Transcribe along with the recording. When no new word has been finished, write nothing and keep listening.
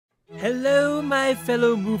Hello, my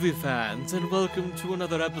fellow movie fans, and welcome to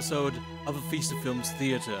another episode of A Feast of Films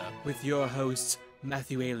Theatre with your hosts,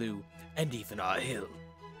 Matthew Ayalew and Ethan R. Hill.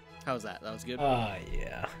 How was that? That was good? Oh,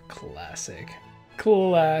 yeah. Classic.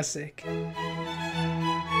 Classic.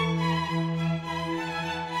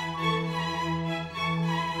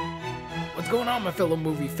 What's going on, my fellow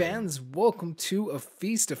movie fans? Welcome to A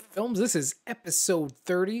Feast of Films. This is episode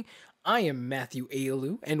 30. I am Matthew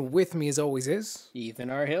Ayalew, and with me as always is... Ethan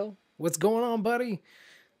R. Hill. What's going on, buddy?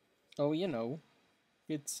 Oh,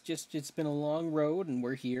 it's been a long road, and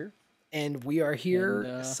we're here. And we are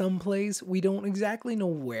here someplace. We don't exactly know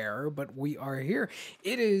where, but we are here.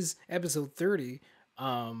 It is episode 30,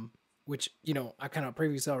 which, I kind of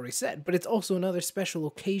previously already said, but it's also another special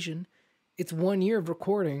occasion. It's 1 year of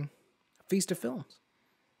recording A Feast of Films.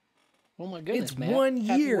 Oh my goodness, it's man. 1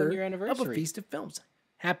 year 1 year anniversary of A Feast of Films.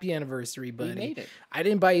 Happy anniversary, buddy. We made it. I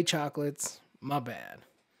didn't buy you chocolates. My bad.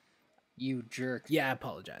 You jerk. Yeah, I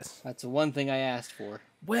apologize. That's the one thing I asked for.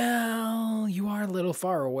 Well, you are a little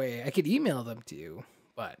far away. I could email them to you,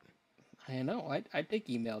 but... I know. I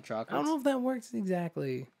take email chocolates. I don't know if that works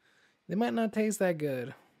exactly. They might not taste that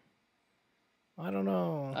good. I don't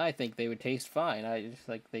know. I think they would taste fine.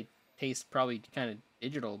 They taste probably kind of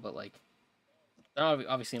digital, but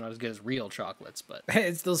obviously not as good as real chocolates, but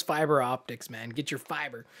It's those fiber optics, man. Get your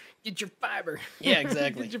fiber. Get your fiber. yeah,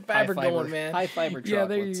 exactly. Get your fiber going, man. High fiber chocolates. Yeah,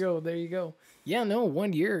 there you go. There you go. Yeah, no,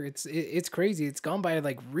 1 year. It's crazy. It's gone by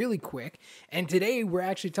really quick. And today we're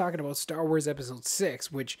actually talking about Star Wars Episode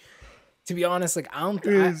 6, which, to be honest, I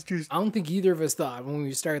don't think either of us thought when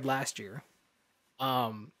we started last year.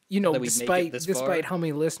 Despite how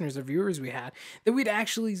many listeners or viewers we had, that we'd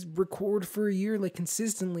actually record for a year,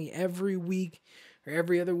 consistently every week or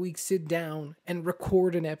every other week, sit down and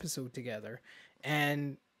record an episode together.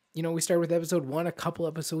 And, we started with episode 1, a couple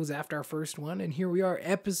episodes after our first one, and here we are,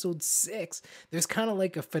 episode 6. There's kind of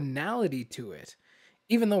like a finality to it,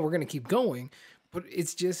 even though we're going to keep going, but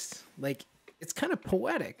it's just it's kind of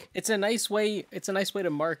poetic. It's a nice way to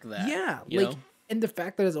mark that. Yeah. And the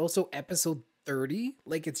fact that it's also episode 30,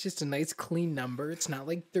 it's just a nice clean number. It's not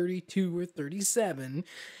 32 or 37.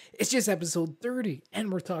 It's just episode 30,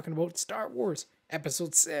 and we're talking about Star Wars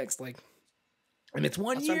episode 6. And it's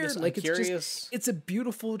 1 year. It's a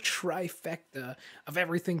beautiful trifecta of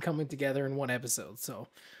everything coming together in one episode. So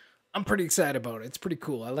I'm pretty excited about it. It's pretty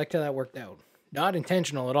cool. I liked how that worked out. Not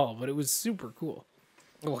intentional at all, but it was super cool.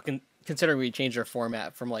 Well, considering we changed our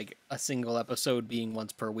format from a single episode being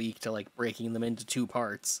once per week to breaking them into 2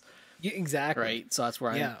 parts. Yeah, exactly. Right. So that's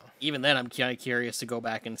where even then I'm kind of curious to go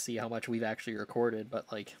back and see how much we've actually recorded, but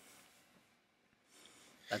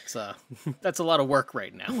that's a lot of work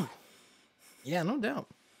right now. Yeah, no doubt.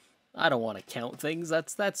 I don't want to count things.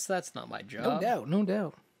 That's not my job. No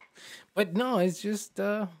doubt. But no, it's just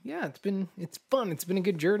it's fun. It's been a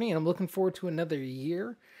good journey, and I'm looking forward to another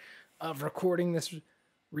year of recording this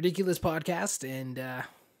ridiculous podcast. And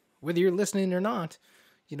whether you're listening or not,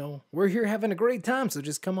 we're here having a great time. So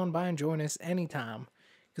just come on by and join us anytime,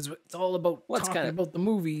 because it's all about talking about the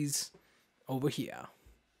movies over here.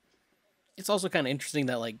 It's also kind of interesting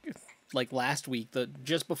that last week,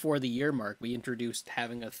 just before the year mark, we introduced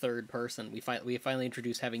having a third person. We finally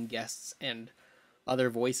introduced having guests and other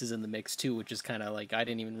voices in the mix too, which is kind of I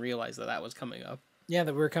didn't even realize that was coming up. Yeah,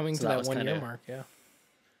 that we're coming to that 1 year mark. Yeah,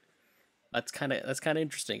 that's kind of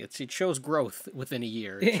interesting. It shows growth within a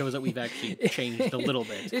year. It shows that we've actually changed a little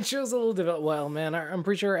bit. It shows a little bit. Well, man, I'm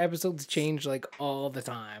pretty sure our episodes change all the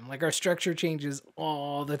time. Our structure changes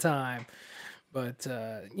all the time. But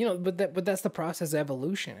that's the process of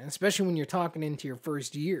evolution, and especially when you're talking into your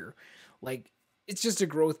first year, it's just a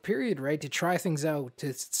growth period, right? To try things out,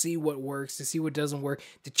 to see what works, to see what doesn't work,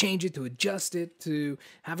 to change it, to adjust it, to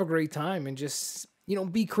have a great time, and just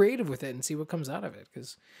be creative with it and see what comes out of it.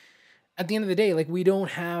 Because at the end of the day, we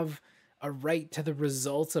don't have a right to the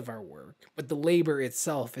results of our work, but the labor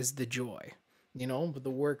itself is the joy, but the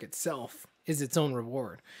work itself is its own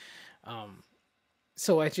reward.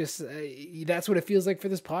 So I just, that's what it feels like for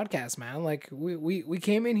this podcast, man. We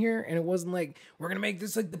came in here and it wasn't we're going to make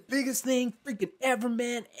this the biggest thing freaking ever,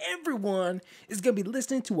 man. Everyone is going to be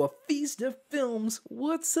listening to A Feast of Films.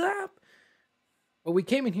 What's up? But we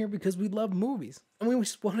came in here because we love movies, and we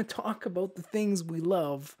just want to talk about the things we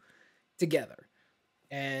love together.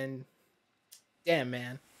 And damn,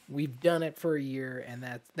 man, we've done it for a year, and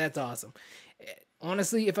that's awesome.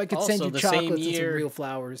 Honestly, if I could send you chocolates and some real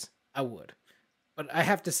flowers, I would. But I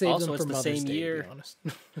have to save them for Mother's Day, to be honest.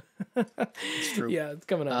 It's true. Yeah, it's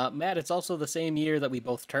coming up. Matt, it's also the same year that we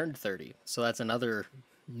both turned 30. So that's another...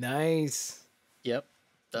 Nice. Yep.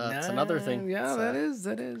 That's another thing. Yeah, that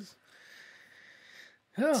is.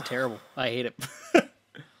 It's terrible. I hate it.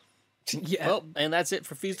 Yeah. Well, and that's it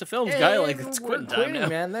for Feast of Films, guy. Like, it's we're quitting time now.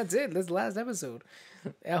 man. That's it. That's the last episode.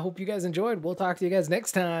 I hope you guys enjoyed. We'll talk to you guys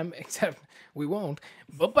next time. Except we won't.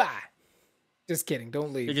 Bye-bye. Just kidding.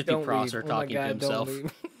 Don't leave. It'd just don't be Prosser leave. talking to himself. Don't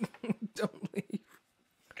leave. Don't leave.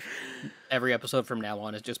 Every episode from now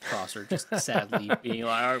on is just Prosser, just sadly being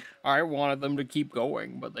like, I wanted them to keep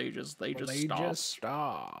going, but they just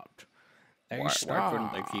stopped. Why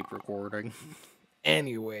couldn't they keep recording?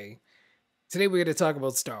 Anyway, today we're going to talk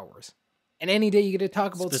about Star Wars. And any day you get to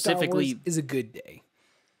talk about Star Wars is a good day.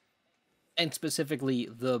 And specifically,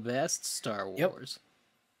 the best Star Wars.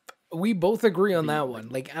 Yep. We both agree on that one.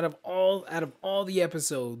 Like, out of all the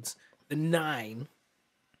episodes, the nine,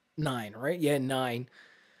 right? Yeah, nine.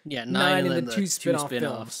 Yeah, nine and then the two spin-off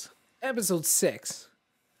spin-offs. films. Episode 6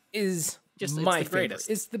 is just my the greatest.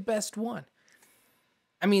 favorite. It's the best one.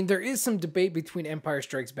 I mean, there is some debate between Empire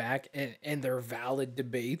Strikes Back and they're valid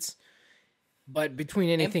debates, but between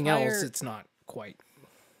anything else, it's not quite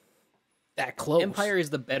that close. Empire is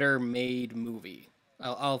the better made movie.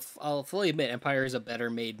 I'll fully admit Empire is a better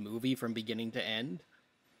made movie from beginning to end,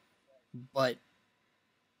 but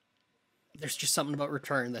there's just something about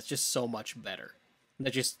Return that's just so much better.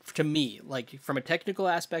 That just, to me, like, from a technical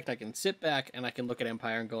aspect, I can sit back and I can look at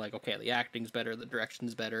Empire and go like, okay, the acting's better, the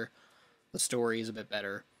direction's better, the story is a bit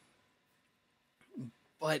better.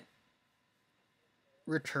 But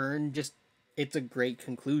Return just, it's a great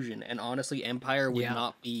conclusion. And honestly, Empire would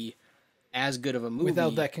not be as good of a movie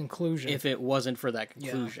without that conclusion if it wasn't for that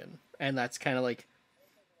conclusion. Yeah. And that's kind of like,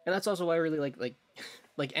 and that's also why I really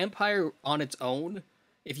like Empire on its own.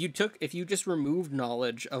 If you just removed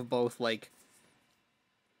knowledge of both, like,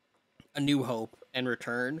 A New Hope and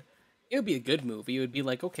Return, it would be a good movie. It would be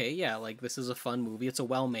like, okay, yeah, like, this is a fun movie. It's a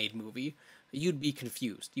well-made movie. You'd be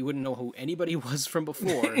confused. You wouldn't know who anybody was from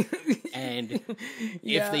before. And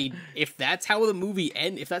if that's how the movie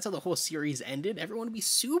if that's how the whole series ended, everyone would be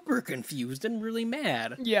super confused and really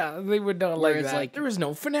mad. Yeah, they would not like that. Like, there was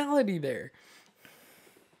no finality there.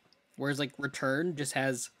 Whereas, like, Return just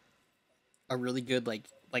has a really good, like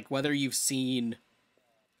whether you've seen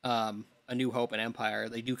A New Hope and Empire,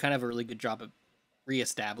 they do kind of a really good job of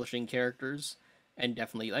reestablishing characters. And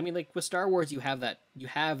definitely, I mean, like, with Star Wars, you have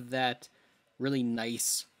that really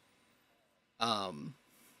nice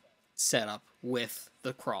setup with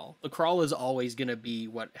the crawl. The crawl is always going to be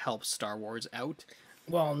what helps Star Wars out.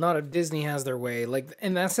 Well, not if Disney has their way. Like,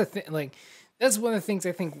 and that's the thing. Like, that's one of the things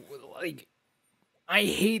I think. Like, I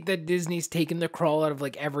hate that Disney's taken the crawl out of,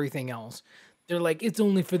 like, everything else. They're like, it's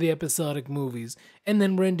only for the episodic movies, and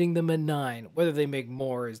then rendering them at 9. Whether they make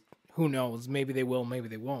more is who knows. Maybe they will, maybe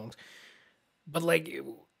they won't. But, like,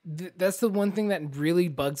 that's the one thing that really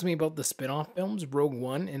bugs me about the spin-off films, Rogue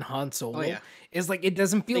One and Han Solo, is, like, it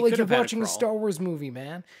doesn't feel like you're watching a Star Wars movie,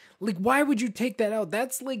 man. Like, why would you take that out?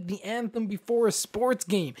 That's like the anthem before a sports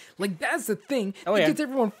game. Like, that's the thing that gets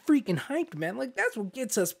everyone freaking hyped, man. Like, that's what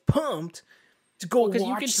gets us pumped to go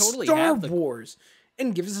watch Star Wars.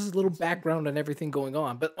 And gives us a little background on everything going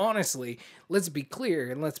on. But honestly, let's be clear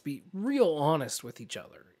and let's be real honest with each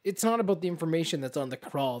other. It's not about the information that's on the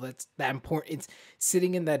crawl that's that important. It's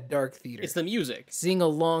sitting in that dark theater. It's the music. Seeing a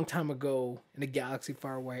long time ago in a galaxy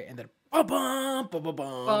far away, and then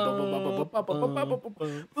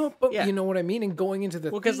you know what I mean? And going into the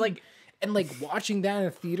because like watching that in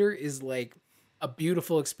a theater is like a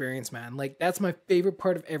beautiful experience, man. Like, that's my favorite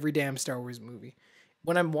part of every damn Star Wars movie.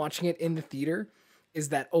 When I'm watching it in the theater, is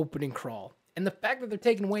that opening crawl. And the fact that they're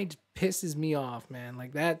taking away just pisses me off, man.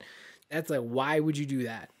 Like, that's like, why would you do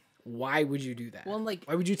that? Why would you do that? Well, like,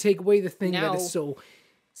 why would you take away the thing that is so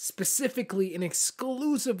specifically and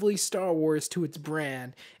exclusively Star Wars to its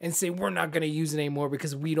brand and say, we're not going to use it anymore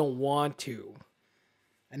because we don't want to?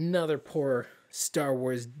 Another poor Star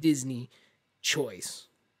Wars Disney choice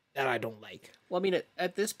that I don't like. Well, I mean,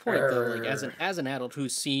 at this point, though, like, as an adult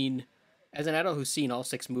who's seen all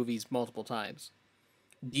 6 movies multiple times,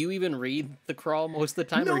 do you even read the crawl most of the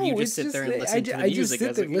time, or do you just sit there and listen to the music? I just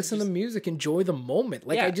sit there, listen to the music, enjoy the moment.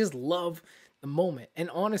 Like, I just love the moment. And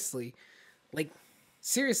honestly, like,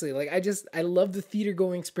 seriously, like, I love the theater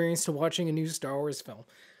going experience to watching a new Star Wars film.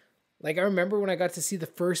 Like, I remember when I got to see the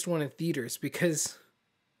first one in theaters, because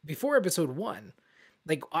before episode 1,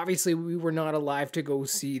 like, obviously we were not alive to go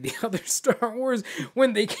see the other Star Wars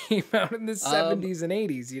when they came out in the 70s and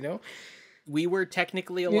 80s, you know? We were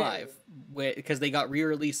technically alive because they got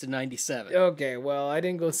re-released in 97. Okay, well, I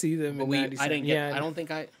didn't go see them in 97. I don't think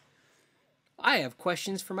I have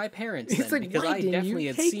questions for my parents then, it's like, because I definitely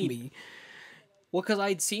had seen me. Well, because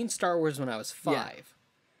I'd seen Star Wars when I was 5.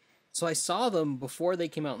 So I saw them before they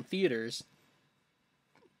came out in theaters.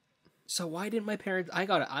 So why didn't my parents?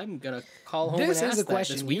 I'm gonna call home This and is ask a that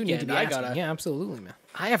question this you need to weekend. be asking. Yeah, absolutely, man.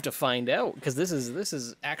 I have to find out because this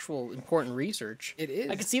is actual important research. It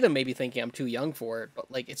I could is. see them maybe thinking I'm too young for it,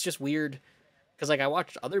 but like it's just weird because like I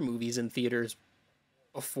watched other movies in theaters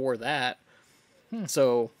before that,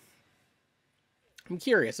 so I'm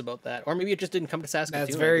curious about that. Or maybe it just didn't come to That's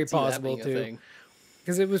Saskatoon. I very could see that possible being a too. thing.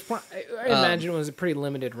 Because it was, I Um, imagine it was a pretty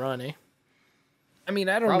limited run, eh? I mean,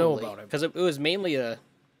 I don't know Probably about it. because it was mainly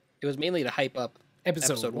to hype up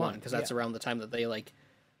Episode episode one one, because yeah. that's around the time that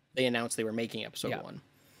they announced they were making episode Yeah. one,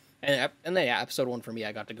 and then yeah, episode one for me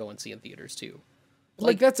I got to go and see in theaters too.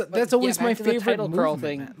 Like that's but always yeah, my back to the favorite title crawl movement,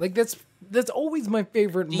 thing. man. Like that's always my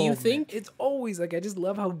favorite Do you moment. think- It's always like I just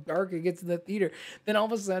love how dark it gets in the theater. Then all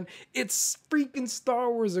of a sudden it's freaking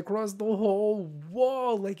Star Wars across the whole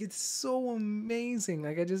wall. Like it's so amazing.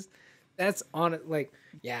 Like I just that's on it. Like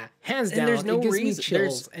yeah, hands And down. there's no it gives me reason-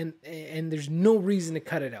 chills, and there's no reason to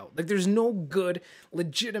cut it out. Like there's no good,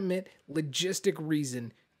 legitimate, logistic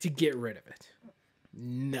reason to get rid of it.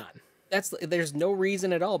 None. There's no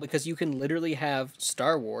reason at all because you can literally have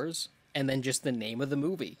Star Wars and then just the name of the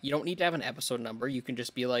movie. You don't need to have an episode number. You can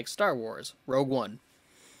just be like Star Wars Rogue One.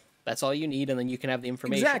 That's all you need, and then you can have the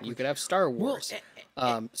information. Exactly. You could have Star Wars,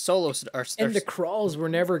 or And the crawls were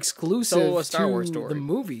never exclusive Solo a Star to Wars story. the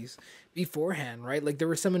movies beforehand, right? Like there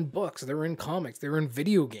were some in books, there were in comics, they were in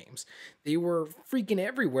video games. They were freaking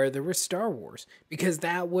everywhere. There was Star Wars because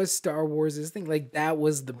that was Star Wars' thing. Like that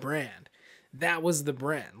was the brand. That was the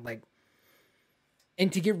brand. Like,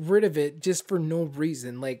 and to get rid of it just for no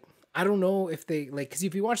reason, like I don't know if they like because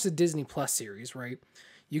if you watch the Disney Plus series, right,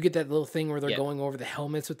 you get that little thing where they're Yeah. going over the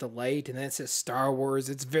helmets with the light, and then it says Star Wars.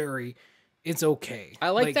 It's okay. I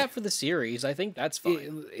like that for the series. I think that's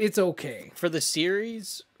fine. It's okay. For the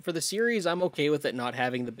series, I'm okay with it not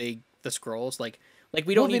having the scrolls. Like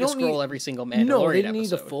we don't Well, they need to don't scroll need- every single Mandalorian No, they episode. need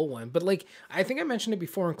the full one. But like I think I mentioned it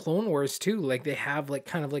before in Clone Wars too. Like they have like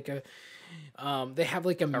kind of like they have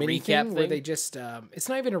like a mini recap thing where thing? they just it's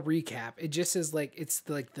not even a recap. It just is like it's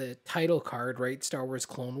like the title card, right? Star Wars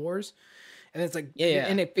Clone Wars. And it's like Yeah.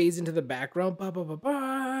 and it fades into the background, ba ba ba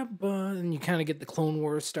ba ba, and you kind of get the Clone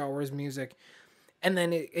Wars Star Wars music. And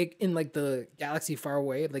then it in like the galaxy far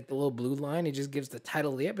away, like the little blue line, it just gives the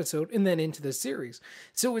title of the episode and then into the series.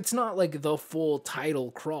 So it's not like the full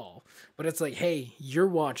title crawl, but it's like, hey, you're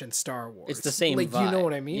watching Star Wars. It's the same like you know vibe.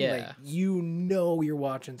 what I mean? Yeah. Like you know you're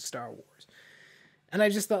watching Star Wars. And I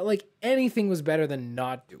just thought like anything was better than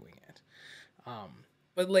not doing it.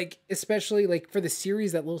 But like especially like for the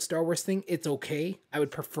series, that little Star Wars thing, it's okay. I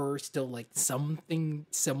would prefer still like something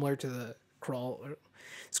similar to the crawl.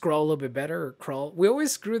 Scroll a little bit better or crawl. We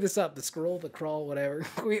always screw this up. The scroll, the crawl, whatever.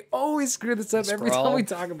 We always screw this up every time Scrawl. we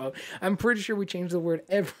talk about. I'm pretty sure we change the word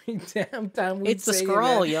every damn time we It's the say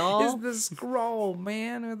scroll, that. y'all. It's the scroll,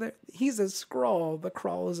 man. He's a scroll. The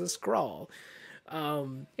crawl is a scroll.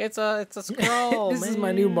 It's a scroll. This is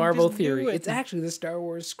my new man. Marvel Just do theory. it. It's actually the Star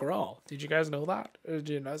Wars scroll. Did you guys know that? Or did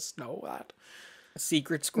you not know that?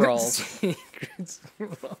 secret scrolls. Secret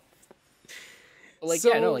scroll. Like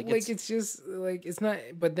So, yeah, no, like it's just like it's not.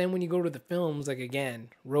 But then when you go to the films, like again,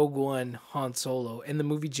 Rogue One, Han Solo, and the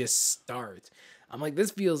movie just starts. I'm like,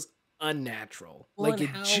 this feels unnatural. Well, like and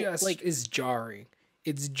it how- just like- is jarring.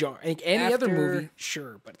 It's jarring. Like any other After- movie,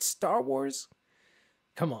 sure, but Star Wars,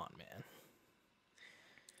 come on, man.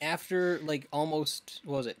 after like almost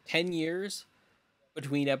what was it 10 years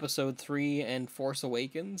between episode 3 and Force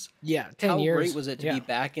Awakens. Yeah, 10 How years. great was it to yeah. be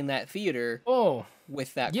back in that theater Oh,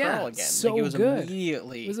 with that yeah, crawl again? so like it was good.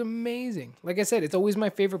 immediately it was amazing. Like I said, it's always my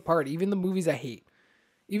favorite part. Even the movies I hate.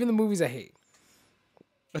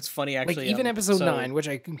 It's funny Like actually. even episode so- 9, which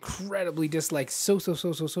I incredibly dislike so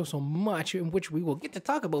much, and which we will get to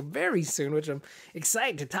talk about very soon, which I'm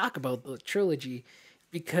excited to talk about the trilogy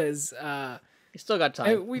because You still got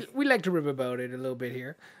time. we like to rib about it a little bit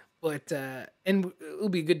here. But and it'll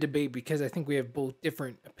be a good debate because I think we have both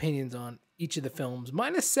different opinions on each of the films.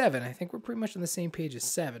 Minus 7, I think we're pretty much on the same page as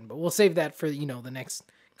 7, but we'll save that for the next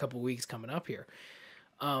couple weeks coming up here.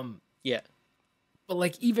 Yeah. But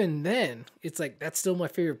like even then, it's like that's still my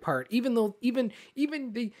favorite part. Even though even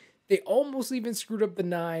they almost even screwed up the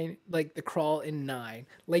 9, like the crawl in 9.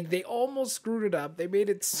 Like they almost screwed it up. They made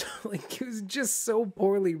it so like it was just so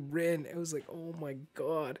poorly written. It was like, oh my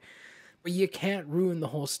god. But you can't ruin the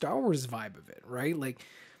whole Star Wars vibe of it, right? Like,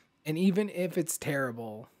 and even if it's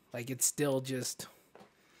terrible, like it's still just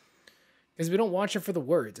because we don't watch it for the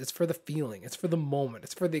words. It's for the feeling. It's for the moment.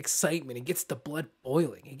 It's for the excitement. It gets the blood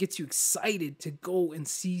boiling. It gets you excited to go and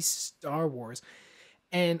see Star Wars.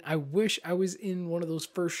 And I wish I was in one of those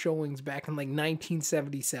first showings back in like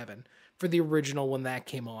 1977 for the original when that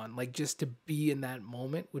came on. Like, just to be in that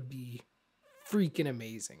moment would be freaking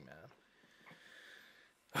amazing,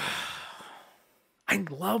 man. I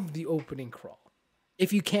love the opening crawl.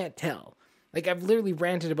 If you can't tell, like, I've literally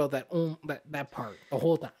ranted about that part the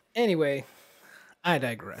whole time. Anyway, I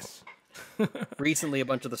digress. Recently, a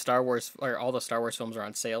bunch of the Star Wars, or all the Star Wars films are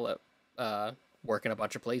on sale at work in a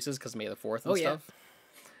bunch of places because May the 4th and stuff.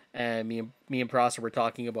 And me and Prosser were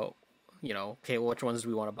talking about, okay, well, which ones do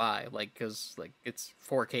we want to buy? Like, because like it's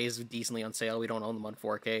 4K is decently on sale. We don't own them on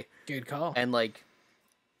 4K. Good call. And like,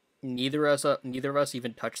 neither of us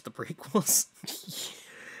even touched the prequels.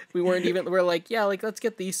 We're like, yeah, like let's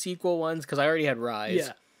get these sequel ones because I already had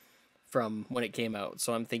Rise from when it came out.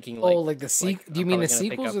 So I'm thinking like, like the sequel. Do you mean the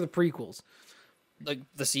sequels or the prequels? Like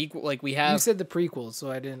the sequel, like we have. You said the prequels,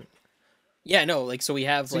 so I didn't. Yeah, no, like so we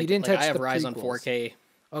have so like, you didn't like touch I have the Rise prequels. on 4K.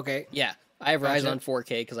 Okay. Yeah, I have Rise Gotcha. on 4K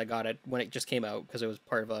because I got it when it just came out because it was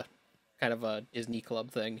part of a kind of a Disney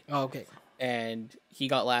Club thing. Oh, okay. And he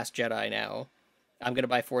got Last Jedi now. I'm gonna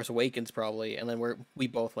buy Force Awakens probably, and then we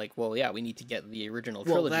both like, well, yeah, we need to get the original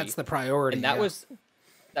trilogy. Well, that's the priority. And that was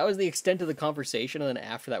the extent of the conversation. And then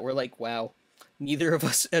after that, we're like, wow, neither of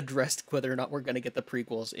us addressed whether or not we're gonna get the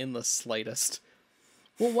prequels in the slightest.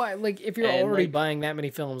 Well, why? Like, if you're And, already like, buying that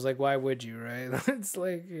many films, like, why would you, right? It's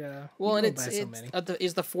like, yeah. Well, and buy so many.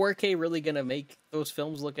 is the 4K really gonna make those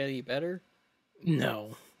films look any better?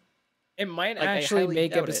 No. It might Like, I actually highly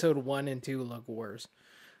make doubt it. episode 1 and 2 look worse.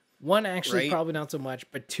 1 actually Right? probably not so much,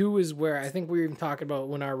 but 2 is where I think we were even talking about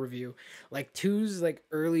in our review. Like 2's like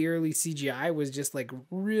early CGI was just like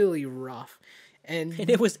really rough. And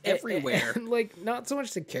it was everywhere. and, like, not so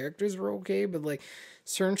much the characters were okay, but like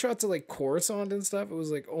certain shots of like Coruscant and stuff, it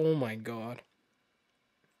was like, oh my god.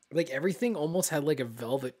 Like everything almost had like a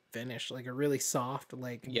velvet finish, like a really soft,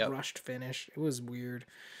 like brushed finish. It was weird.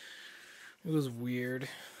 It was weird.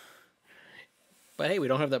 But hey, we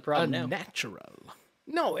don't have that problem now. Unnatural.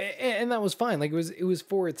 No, and that was fine. Like it was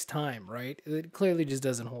for its time, right? It clearly just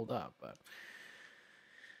doesn't hold up. But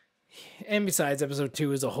and besides, episode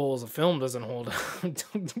 2 as a whole as a film doesn't hold up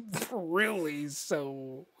really.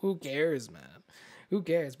 So who cares, man? Who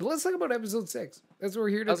cares? But let's talk about episode 6. That's what we're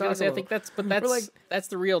here to talk about. I think that's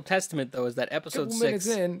the real testament, though, is that episode 6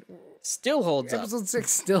 still holds up. Episode 6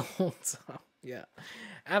 still holds up. Yeah,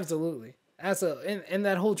 absolutely. And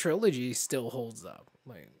that whole trilogy still holds up.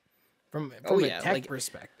 Like from a tech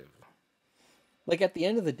perspective. Like at the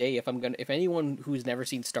end of the day, if anyone who's never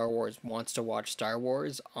seen Star Wars wants to watch Star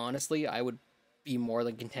Wars, honestly, I would be more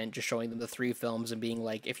than content just showing them the 3 films and being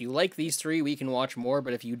like, if you like these 3, we can watch more,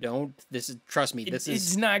 but if you don't, trust me,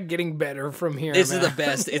 it's not getting better from here. This man. is the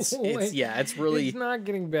best. It's really it's not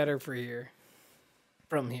getting better from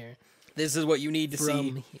here. This is what you need to see.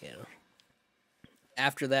 From here.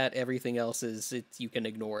 After that, everything else you can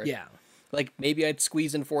ignore it. Yeah. Like maybe I'd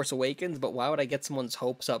squeeze in Force Awakens, but why would I get someone's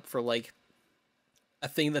hopes up for like a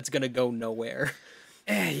thing that's gonna go nowhere?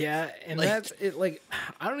 Yeah, and like, that's it. Like,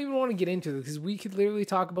 I don't even want to get into this because we could literally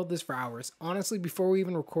talk about this for hours. Honestly, before we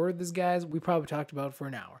even recorded this, guys, we probably talked about it for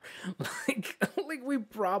an hour. like we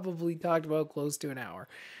probably talked about close to an hour.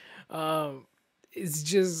 It's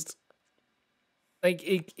just like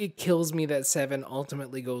it kills me that 7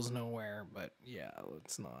 ultimately goes nowhere. But yeah,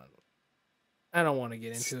 let's not. I don't want to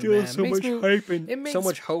get into it, man. So much hype and so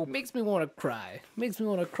much hope. Makes me want to cry. Makes me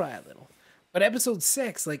want to cry a little. But episode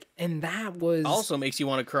 6, like, and that was also makes you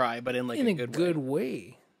want to cry, but in like a good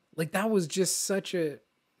way. Like that was just such a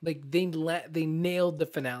like they nailed the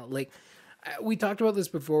finale. Like we talked about this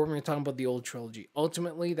before when we were talking about the old trilogy.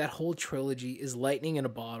 Ultimately, that whole trilogy is lightning in a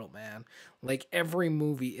bottle, man. Like every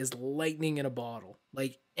movie is lightning in a bottle.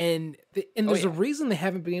 Like and there's a reason they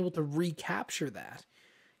haven't been able to recapture that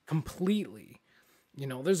completely. You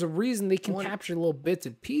know, there's a reason they can capture little bits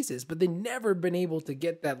and pieces, but they've never been able to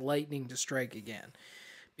get that lightning to strike again.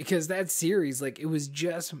 Because that series, like, it was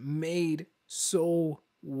just made so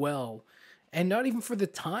well. And not even for the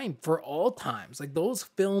time, for all times. Like, those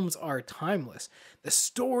films are timeless. The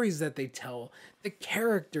stories that they tell, the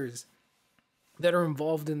characters that are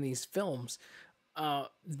involved in these films,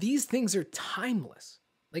 these things are timeless.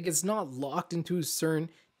 Like, it's not locked into a certain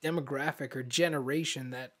demographic or generation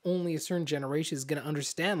that only a certain generation is going to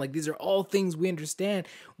understand. Like, these are all things we understand.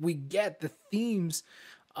 We get the themes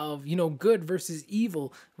of, you know, good versus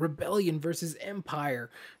evil, rebellion versus empire,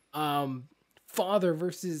 father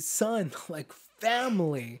versus son, like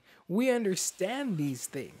family. We understand these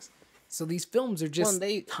things. So these films are just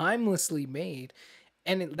timelessly made.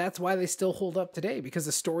 And that's why they still hold up today, because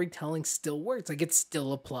the storytelling still works. Like, it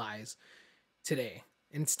still applies today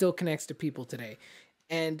and still connects to people today.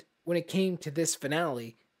 And when it came to this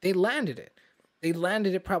finale, they landed it. They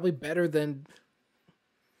landed it probably better than,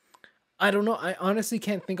 I don't know. I honestly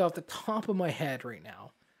can't think off the top of my head right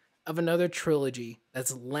now of another trilogy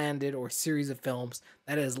that's landed, or series of films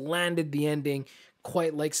that has landed the ending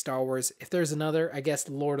quite like Star Wars. If there's another, I guess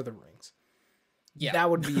Lord of the Rings. Yeah, That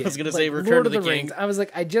would be I was it. gonna Like, say Return Lord of of the the King. Rings. I was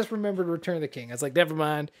like, I just remembered Return of the King. I was like, never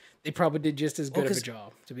mind. They probably did just as good of a 'cause-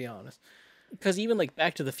 job, to be honest. Because even like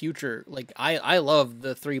Back to the Future, like I love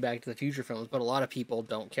the 3 Back to the Future films, but a lot of people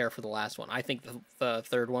don't care for the last one. I think the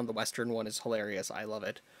third one, the Western one, is hilarious. I love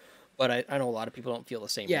it, but I know a lot of people don't feel the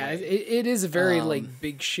same Yeah, way. it is a very like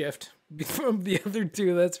big shift from the other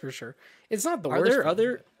two. That's for sure. It's not the Are worst. there film,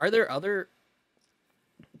 other but- are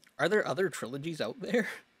there other trilogies out there?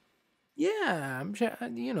 Yeah, I'm sure.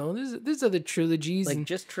 There's other trilogies Like and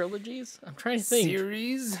just trilogies? I'm trying to think.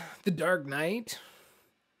 series. The Dark Knight.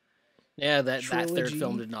 Yeah, that third Trilogy.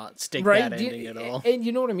 film did not stick Right, that ending at all. and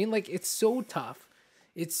you know what I mean. Like, it's so tough.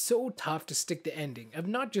 It's so tough to stick the ending of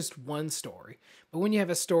not just one story, but when you have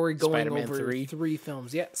a story going Spider-Man over 3. 3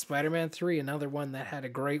 films. Yeah, Spider-Man 3, another one that had a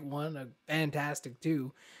great one, a fantastic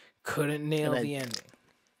 2, couldn't nail then- the ending.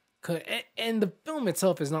 And the film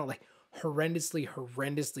itself is not like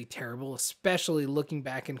horrendously terrible, especially looking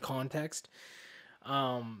back in context.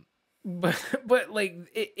 But like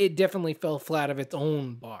it definitely fell flat of its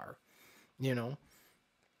own bar, you know.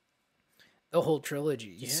 The whole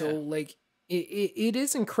trilogy. Yeah. So like it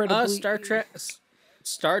is incredibly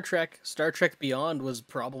Star Trek Beyond was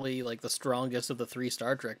probably like the strongest of the 3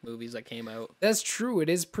 Star Trek movies that came out. That's true. It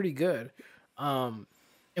is pretty good.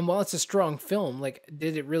 And while it's a strong film, like,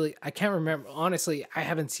 did it really? I can't remember. Honestly, I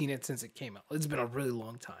haven't seen it since it came out. It's been a really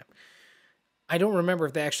long time. I don't remember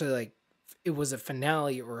if they actually, like, it was a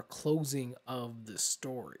finale or a closing of the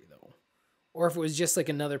story, though. Or if it was just, like,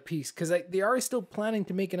 another piece. Because they are still planning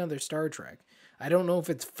to make another Star Trek. I don't know if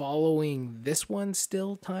it's following this one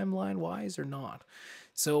still, timeline-wise, or not.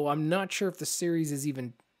 So I'm not sure if the series is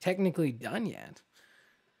even technically done yet.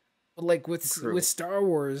 But, like, with Star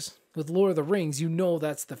Wars, with Lord of the Rings, you know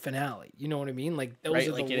that's the finale. You know what I mean? Like, those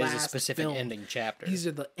are Like the it last is a specific film. ending chapter. These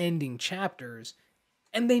are the ending chapters.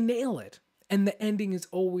 And they nail it. And the ending is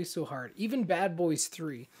always so hard. Even Bad Boys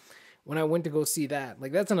 3, when I went to go see that,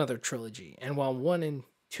 like, that's another trilogy. And while 1 and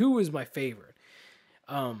 2 is my favorite,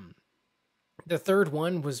 the third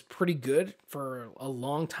one was pretty good for a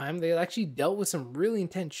long time. They actually dealt with some really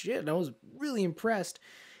intense shit. And I was really impressed.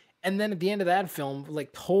 And then at the end of that film,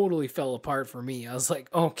 like, totally fell apart for me. I was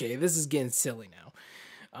like, okay, this is getting silly now.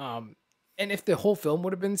 And if the whole film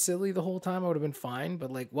would have been silly the whole time, I would have been fine.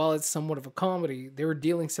 But, like, while it's somewhat of a comedy, they were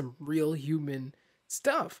dealing some real human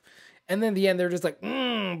stuff. And then at the end, they're just like,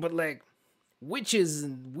 but, like, witches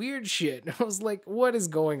and weird shit. And I was like, what is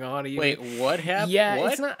going on here? Wait, what happened? Yeah,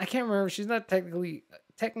 what? it's not. I can't remember. She's not technically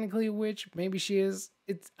a witch. Maybe she is.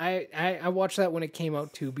 It's I watched that when it came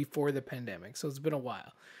out too, before the pandemic, so it's been a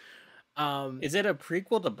while. Is it a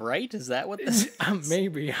prequel to Bright? Is that what this is?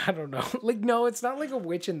 Maybe, I don't know. Like, no, it's not like a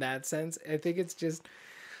witch in that sense. I think it's just,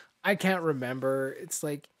 I can't remember. It's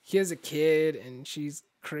like he has a kid and she's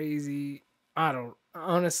crazy. I don't,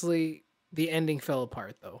 honestly, the ending fell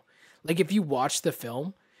apart though. Like, if you watch the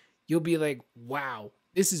film, you'll be like, wow,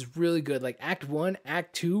 this is really good. Like, Act 1,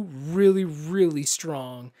 Act 2, really, really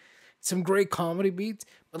strong. Some great comedy beats,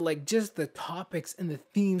 but like just the topics and the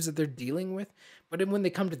themes that they're dealing with. But then when they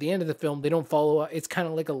come to the end of the film, they don't follow. It's kind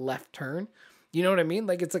of like a left turn. You know what I mean?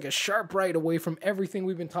 Like, it's like a sharp right away from everything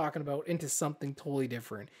we've been talking about into something totally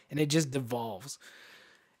different. And it just devolves.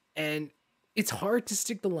 And it's hard to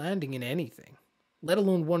stick the landing in anything, let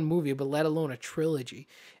alone one movie, but let alone a trilogy.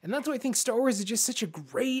 And that's why I think Star Wars is just such a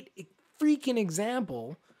great freaking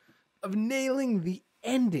example of nailing the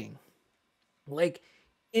ending. Like,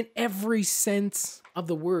 in every sense of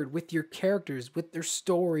the word, with your characters, with their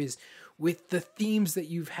stories, with the themes that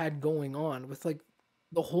you've had going on, with like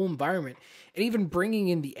the whole environment, and even bringing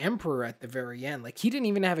in the Emperor at the very end. Like, he didn't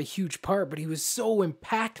even have a huge part, but he was so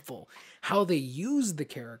impactful how they used the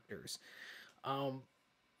characters. Well,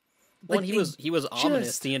 Like, he was ominous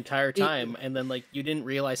just- the entire time, and then like you didn't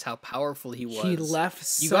realize how powerful he was. He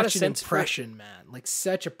left You got a such an sense for- impression, man. Like,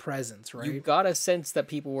 such a presence, right? You got a sense that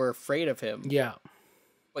people were afraid of him, Yeah,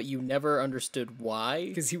 but you never understood why,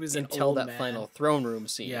 because he was an until old that man. final throne room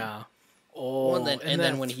scene. Yeah. Oh, and then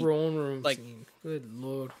that when he, throne room like- scene. Good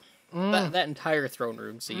lord. that entire throne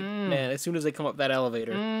room scene, man. As soon as they come up that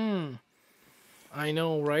elevator, I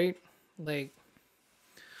know, right? Like,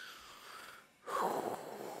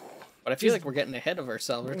 but I feel like we're getting ahead of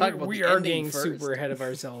ourselves. We're talking about we the are ending getting first. super ahead of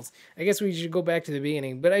ourselves. I guess we should go back to the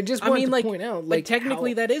beginning. But I just I want mean, to like, point out, like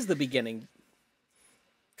technically how, that is the beginning,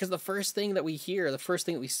 because the first thing that we hear, the first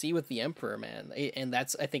thing that we see with the Emperor, man, and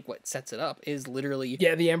that's I think what sets it up is literally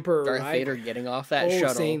Yeah, the Emperor Darth arrived. Vader getting off that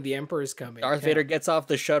shuttle, saying the Emperor's coming. Darth Vader gets off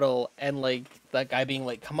the shuttle, and like that guy being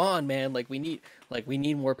like, "Come on, man! Like we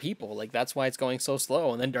need more people. Like that's why it's going so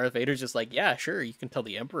slow." And then Darth Vader's just like, "Yeah, sure. You can tell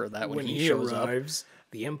the Emperor that when he shows arrives,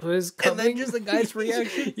 the Emperor's coming." And then just the guy's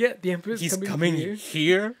reaction, yeah, the Emperor's coming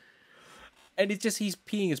here. And it's just he's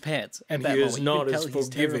peeing his pants, and he is not as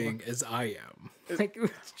forgiving as I am. Like it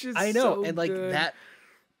was just I know, so and like good. that.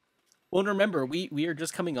 Well, remember, we are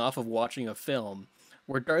just coming off of watching a film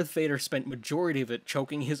where Darth Vader spent majority of it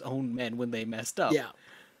choking his own men when they messed up. Yeah.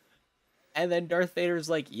 And then Darth Vader's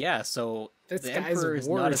like, yeah, so this the guy's Emperor is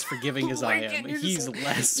not as forgiving as I am. He's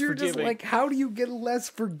less you're forgiving. Just like, how do you get less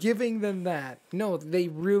forgiving than that? No, they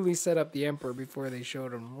really set up the Emperor before they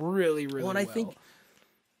showed him really well. And I think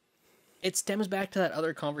it stems back to that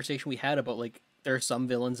other conversation we had about, like, there are some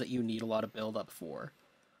villains that you need a lot of build-up for.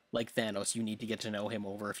 Like Thanos, you need to get to know him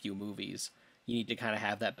over a few movies. You need to kind of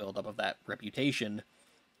have that build-up of that reputation.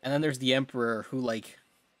 And then there's the Emperor, who, like,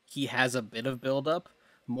 he has a bit of build-up.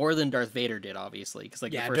 More than Darth Vader did, obviously. Because,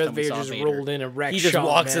 like, the first time we saw Vader, rolled in a wreck he just shot,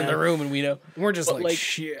 walks man. in the room and we know. We're just like,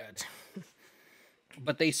 shit.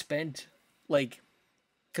 But they spent, like...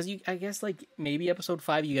 Because I guess, like, maybe episode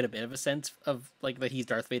 5 you get a bit of a sense of, like, that he's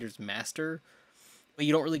Darth Vader's master. But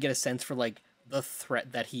you don't really get a sense for, like, the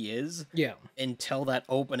threat that he is. Yeah. Until that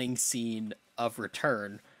opening scene of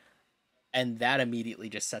Return. And that immediately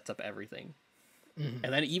just sets up everything. Mm-hmm.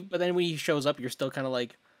 And then, but then when he shows up, you're still kind of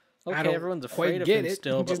like, okay, everyone's afraid of him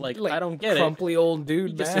still, but like I don't get crumply old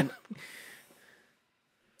dude, man.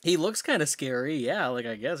 He looks kind of scary, yeah. Like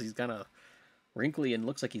I guess he's kind of wrinkly and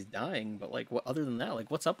looks like he's dying, but like, what other than that,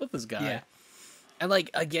 like, what's up with this guy? Yeah. And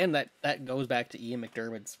like again, that goes back to Ian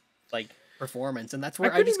McDermott's like performance, and that's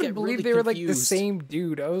where I just get really confused. They were like the same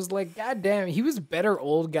dude. I was like, God damn, he was better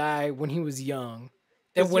old guy when he was young.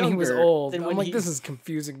 And when he was old, I'm like, this is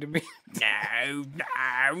confusing to me. No.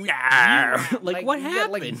 Like what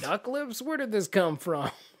happened? Like duck lips? Where did this come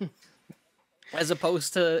from? As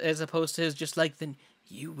opposed to his just like, then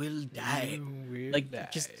you will die.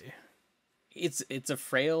 Just it's a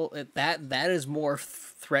frail that is more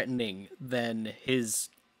threatening than his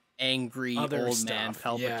angry old man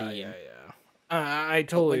Palpatine. Yeah. I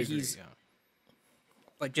totally agree.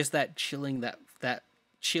 But just that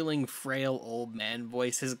chilling frail old man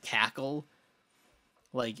voice, his cackle.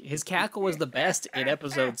 Like, his cackle was the best in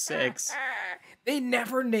episode 6. They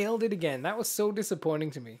never nailed it again. That was so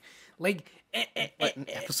disappointing to me. Like,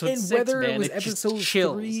 episode 6, whether man, it was episode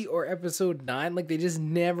 3 or episode 9, like, they just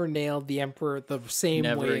never nailed the Emperor the same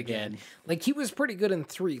way again. Like, he was pretty good in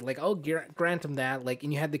 3. Like, I'll grant him that. Like,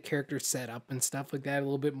 and you had the character set up and stuff like that a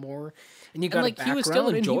little bit more. And you got a background. He was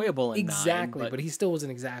still enjoyable in 9. Exactly, but he still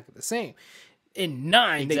wasn't exactly the same. In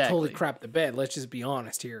 9, they totally crapped the bed. Let's just be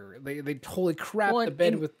honest here. They totally crapped the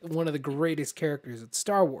bed with one of the greatest characters of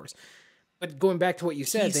Star Wars. But going back to what you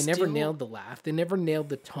said, they never nailed the laugh. They never nailed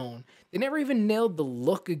the tone. They never even nailed the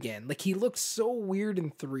look again. Like, he looked so weird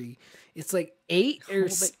in 3. It's like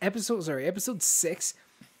episode 6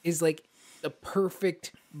 is like the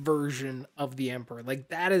perfect version of the Emperor. Like,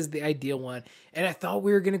 that is the ideal one. And I thought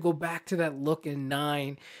we were going to go back to that look in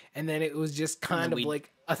 9. And then it was just kind of like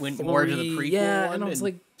went 3. More to the prequel one. And I was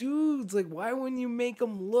like, dudes, like, why wouldn't you make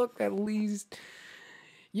him look at least,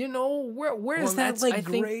 you know, where's that like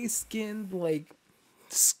gray skinned, like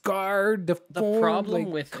scarred, deformed? The problem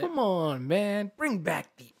like, with come on, man, bring back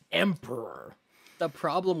the Emperor. The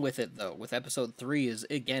problem with it, though, with episode 3 is,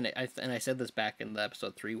 again, I said this back in the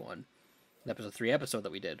episode 3 one, the episode 3 episode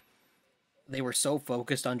that we did. They were so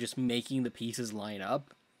focused on just making the pieces line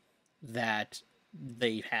up that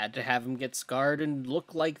they had to have him get scarred and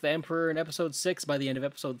look like the Emperor in episode 6 by the end of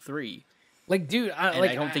episode 3. Like, dude,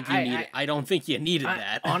 I don't think you needed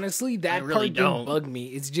that. Honestly, that really part didn't bug me.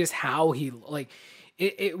 It's just how he, like,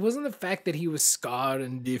 it wasn't the fact that he was scarred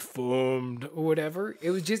and deformed or whatever. It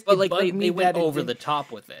was just, but like they went over the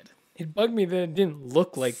top with it. It bugged me that it didn't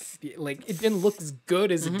look like it didn't look as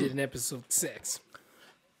good as it did in episode 6.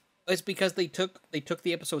 It's because they took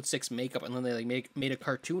the episode 6 makeup and then they made a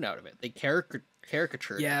cartoon out of it. They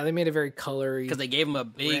caricatured. Yeah, they made it very colory because they gave him a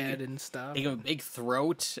big red and stuff. They gave him a big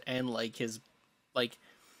throat and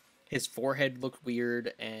his forehead looked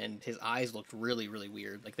weird and his eyes looked really, really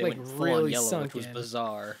weird. Like they went full on yellow, which was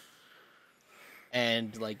bizarre.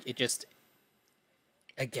 And like it just,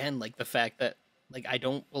 again, like the fact that like I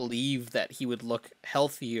don't believe that he would look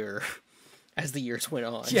healthier as the years went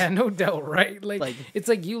on. Yeah, no doubt, right? Like it's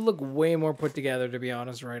like you look way more put together, to be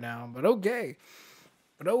honest, right now. But okay.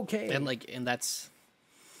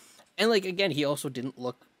 And again, he also didn't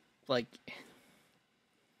look like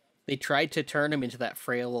they tried to turn him into that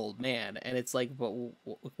frail old man, and it's like, but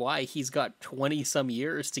why? He's got 20 some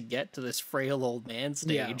years to get to this frail old man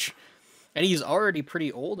stage, and he's already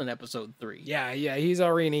pretty old in episode 3. Yeah, he's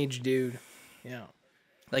already an aged dude. Yeah,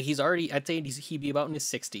 Like he's already, I'd say he'd be about in his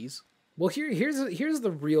 60s. well, here's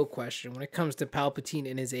the real question when it comes to Palpatine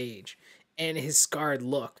and his age and his scarred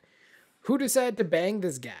look. Who decided to bang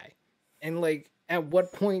this guy? And like, at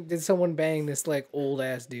what point did someone bang this like old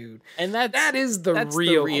ass dude? And that is the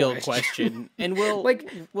real question. And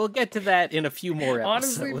we'll get to that in a few more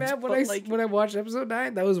episodes. Honestly, Matt, when I watched episode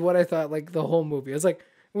 9, that was what I thought like the whole movie. It was like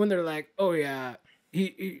when they're like, "Oh yeah,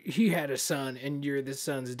 he had a son and you're the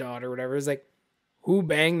son's daughter," or whatever. It's like, who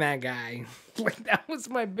banged that guy? Like that was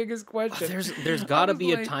my biggest question. There's got to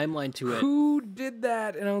be like, a timeline to it. Who did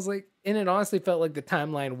that? And I was like, and it honestly felt like the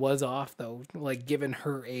timeline was off though, like given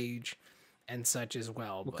her age and such as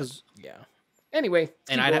well. Because yeah. Anyway,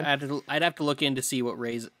 and I'd have to look in to see what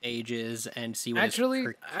Rey's age is and see what actually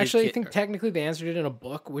I think technically they answered it in a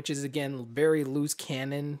book, which is again very loose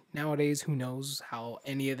canon nowadays. Who knows how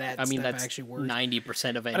any of that stuff that's actually works?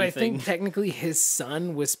 90% of anything. But I think technically his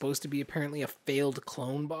son was supposed to be apparently a failed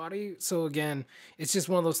clone body. So again, it's just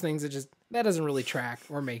one of those things that doesn't really track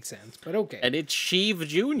or make sense. But okay, and it's Sheev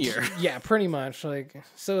Jr. Yeah, pretty much. Like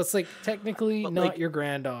so, it's like technically not like, your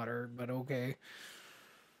granddaughter, but okay.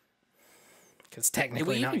 Because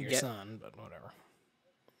technically not your son, but whatever.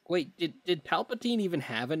 Wait, did Palpatine even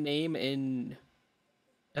have a name in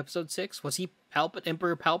episode 6? Was he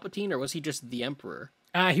Emperor Palpatine, or was he just the Emperor?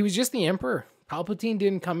 He was just the Emperor. Palpatine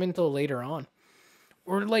didn't come until later on.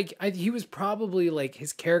 Or, like, he was probably, like,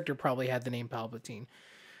 his character probably had the name Palpatine.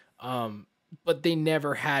 But they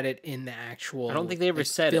never had it in the actual I don't think they ever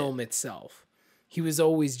said film itself. He was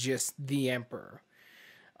always just the Emperor.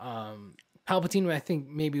 Palpatine, I think,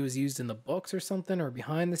 maybe was used in the books or something, or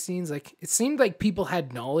behind the scenes. Like, it seemed like people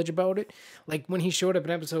had knowledge about it. Like, when he showed up in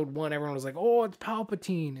episode 1, everyone was like, "Oh, it's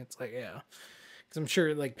Palpatine." It's like, yeah. Because I'm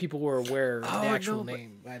sure, like, people were aware of the actual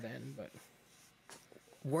name by then, but...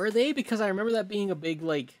 Were they? Because I remember that being a big,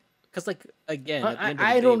 like... Because, like, again, at the end of the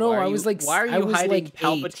I day, don't know. I was, like... Why are you hiding like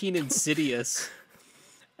Palpatine and Sidious?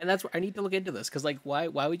 And that's where I need to look into this. Because, like, why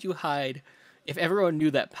would you hide... If everyone knew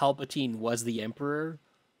that Palpatine was the Emperor...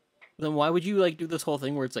 Then why would you, like, do this whole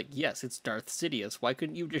thing where it's like, yes, it's Darth Sidious? Why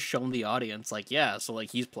couldn't you just show the audience, like, yeah, so, like,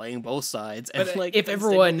 he's playing both sides? And, but, like, if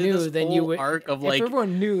everyone knew, then you would... Arc of, if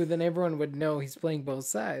everyone knew, then everyone would know he's playing both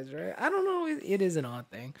sides, right? I don't know. It is an odd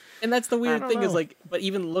thing. And that's the weird thing is, like, but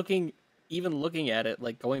even looking at it,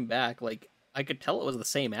 like, going back, like, I could tell it was the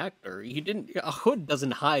same actor. A hood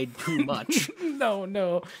doesn't hide too much.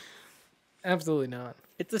 No. Absolutely not.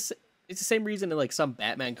 It's the same reason in, like, some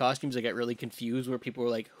Batman costumes I get really confused where people were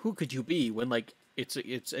like, who could you be? When, like, it's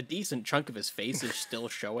a decent chunk of his face is still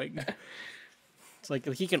showing. It's like,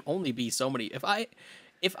 he can only be so many. If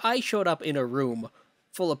I showed up in a room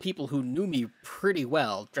full of people who knew me pretty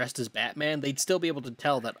well dressed as Batman, they'd still be able to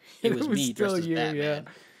tell that it was me dressed as Batman.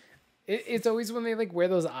 Yeah. It's always when they, like, wear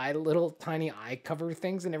those little tiny eye cover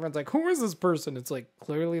things and everyone's like, who is this person? It's like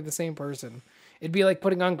clearly the same person. It'd be like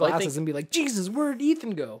putting on glasses and be like, Jesus, where did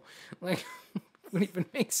Ethan go? Like, wouldn't even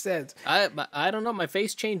make sense. I don't know. My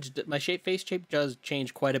face changed. My face shape does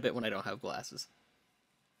change quite a bit when I don't have glasses.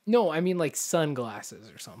 No, I mean like sunglasses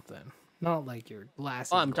or something. Not like your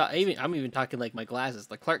glasses. Oh, I'm even talking like my glasses.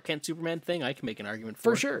 The Clark Kent Superman thing, I can make an argument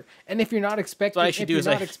for. For sure. And if you're not expecting,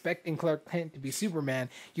 expecting Clark Kent to be Superman,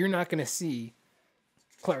 you're not going to see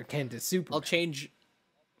Clark Kent as Superman.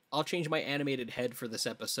 I'll change my animated head for this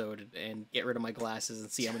episode and get rid of my glasses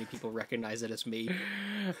and see how many people recognize it as me.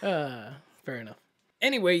 Fair enough.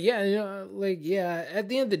 Anyway, yeah, at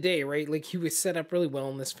the end of the day, right, like, he was set up really well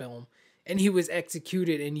in this film, and he was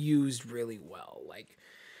executed and used really well. Like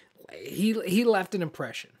he left an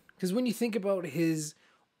impression. Because when you think about his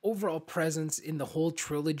overall presence in the whole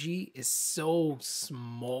trilogy is so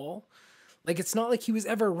small. Like, it's not like he was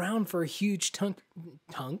ever around for a huge chunk of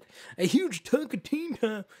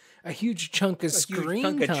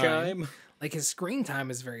screen time. Like, his screen time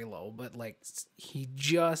is very low, but, like, he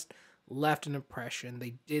just left an impression.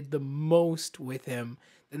 They did the most with him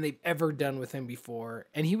than they've ever done with him before.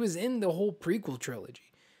 And he was in the whole prequel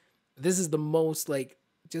trilogy. This is the most, like,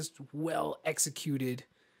 just well executed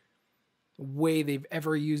way they've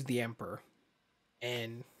ever used the Emperor.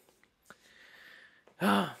 And,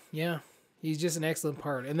 yeah. He's just an excellent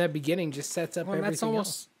part. And that beginning just sets up everything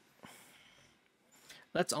else.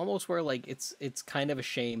 That's almost where, like, it's kind of a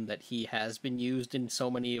shame that he has been used in so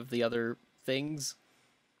many of the other things.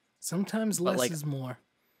 Sometimes less is more.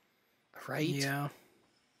 Right? Yeah.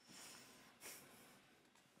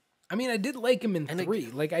 I mean, I did like him in 3.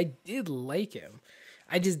 Like, I did like him.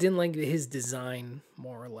 I just didn't like his design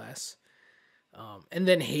more or less. And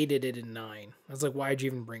then hated it in 9. I was like, why'd you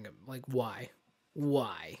even bring him? Like, why?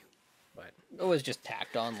 But It was just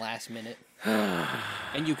tacked on last minute,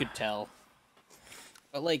 and you could tell.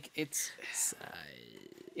 But like, it's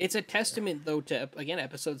a testament though to again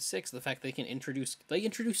episode 6, the fact they introduce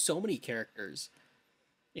so many characters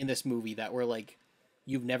in this movie that were like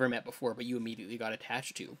you've never met before, but you immediately got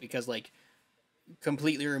attached to, because like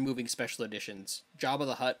completely removing special editions, Jabba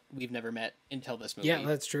the Hutt we've never met until this movie. Yeah,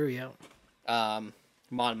 that's true. Yeah.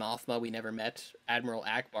 Mon Mothma we never met. Admiral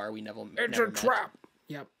Akbar we never met. It's a trap.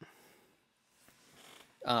 Yep.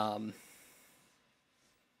 I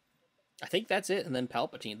think that's it, and then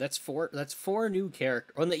Palpatine. That's four new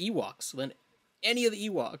characters. On the Ewoks, then any of the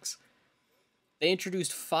Ewoks. They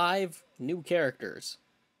introduced 5 new characters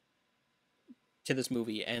to this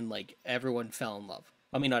movie, and like everyone fell in love.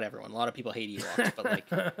 I mean, not everyone. A lot of people hate Ewoks, but like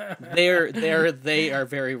they are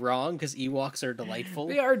very wrong, because Ewoks are delightful.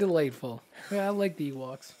 They are delightful. Yeah, I like the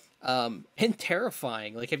Ewoks. And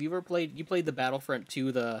terrifying. Like, have you ever played the Battlefront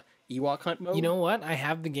 2, the Ewok hunt mode? You know what? I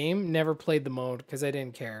have the game, never played the mode because I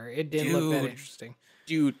didn't care. It didn't look that interesting.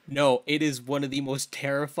 Dude, no, it is one of the most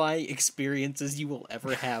terrifying experiences you will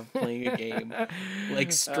ever have playing a game.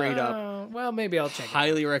 Like, straight up. Well, maybe I'll check it out.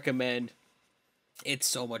 Highly recommend. It's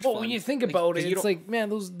so much fun. When you think about it, it's like, man,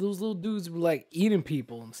 those little dudes were like eating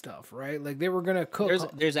people and stuff, right? Like they were gonna cook.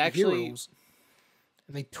 There's actually heroes,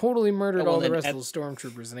 and they totally murdered all the rest of those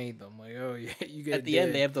stormtroopers and ate them. Like, oh yeah, you get. At the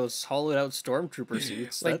end, they have those hollowed out stormtrooper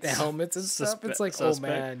suits, like the helmets and stuff. It's like, oh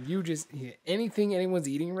man, you just anything anyone's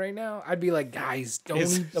eating right now, I'd be like, guys, don't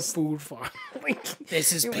eat the food far. Like,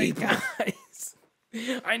 this is people. Like,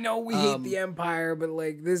 guys, I know we hate the Empire, but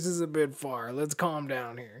like this is a bit far. Let's calm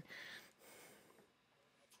down here.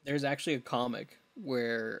 There's actually a comic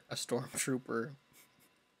where a stormtrooper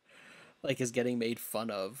like is getting made fun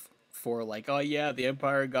of for like, oh yeah, the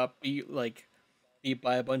Empire got beat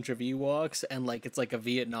by a bunch of Ewoks, and like it's like a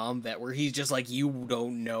Vietnam vet where he's just like, you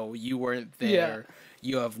don't know, you weren't there,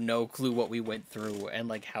 you have no clue what we went through, and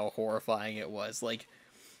like how horrifying it was, like,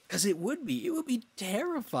 because it would be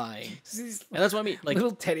terrifying. And that's what I mean, like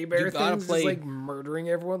little teddy bear things just like murdering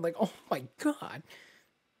everyone, like, oh my god.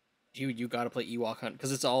 You gotta play Ewok Hunt,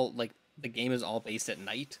 because it's all like the game is all based at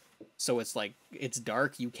night, so it's like it's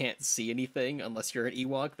dark, you can't see anything unless you're an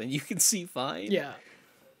Ewok, then you can see fine. Yeah.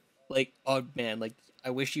 Like, oh man, like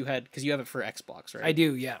I wish you had, because you have it for Xbox, right? I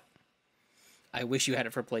do, yeah. I wish you had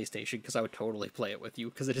it for PlayStation, because I would totally play it with you,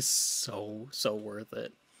 because it is so worth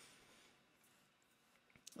it.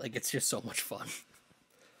 Like, it's just so much fun.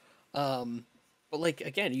 But like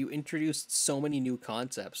again, you introduced so many new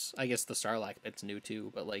concepts. I guess the Sarlacc bit's new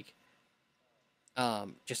too, but like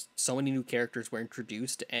just so many new characters were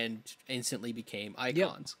introduced and instantly became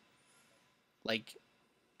icons. Yep. Like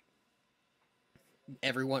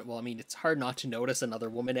everyone, well, I mean, it's hard not to notice another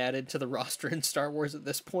woman added to the roster in Star Wars at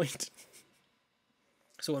this point.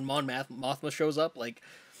 So when Mon Mothma shows up, like,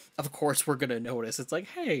 of course we're gonna notice. It's like,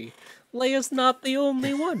 hey, Leia's not the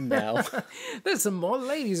only one now. There's some more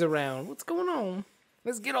ladies around. What's going on?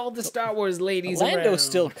 Let's get all the Star Wars ladies around.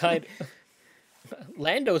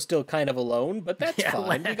 Lando's still kind of alone, but that's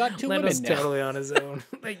fine. We got 2 Lando's women now. Totally on his own.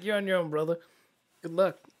 Like, you're on your own, brother. Good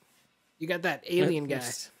luck. You got that alien guy.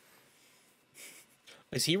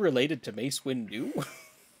 Is he related to Mace Windu?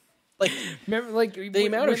 Like, remember, like the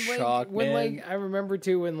amount of shock, when, man. like, I remember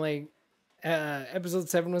too when like episode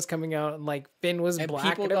 7 was coming out and like Finn was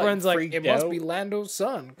black and got everyone's like, freaked it must out. be Lando's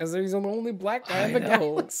son because he's the only black guy in the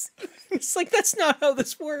galaxy. It's like, that's not how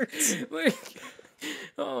this works. Like,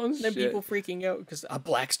 oh and then shit. people freaking out because a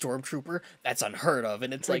black stormtrooper, that's unheard of,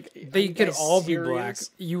 and it's like they could all serious? be black.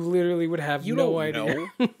 You literally would have no idea.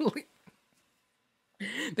 Like,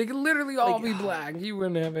 they could literally all be black. You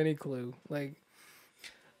wouldn't have any clue. Like,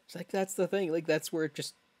 it's like, that's the thing. Like, that's where it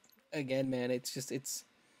just, again, man, it's just it's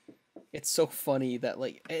so funny that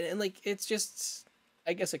like and like it's just,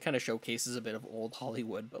 I guess it kind of showcases a bit of old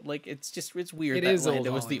Hollywood, but like it's weird that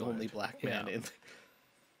Lando was the only black man in.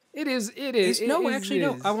 It is. No.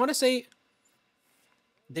 I want to say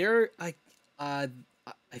I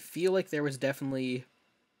feel like there was definitely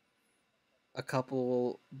a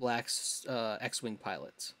couple black X-wing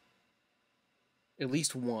pilots. At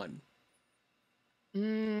least one.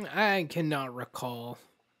 I cannot recall.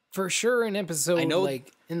 For sure in episode, I know,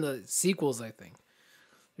 like in the sequels, I think.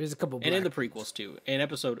 There's a couple black, and in the prequels too. In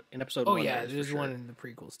episode oh, 1. Yeah, there's one in the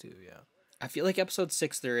prequels too, yeah. I feel like episode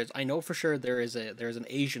 6 there is, I know for sure there's an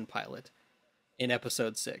Asian pilot in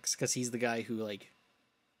episode 6, because he's the guy who like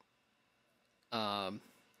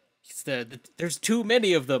he's there's too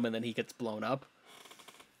many of them, and then he gets blown up.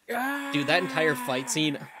 Dude, that entire fight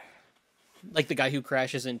scene, like the guy who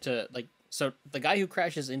crashes into the guy who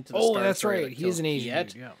crashes into the Oh, Star that's Destroyer right. that He is kills an Asian Piet.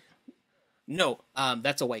 dude. Yeah. No,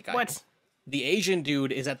 that's a white guy. What? The Asian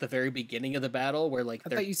dude is at the very beginning of the battle where like I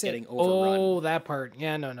they're thought you said. getting overrun. Oh, that part.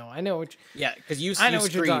 Yeah, no. I know what. Yeah, because you I know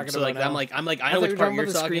what you're screamed, talking so like about now. I'm like I I know thought which you were part you're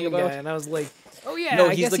the talking screen about. guy, and I was like, oh yeah, No,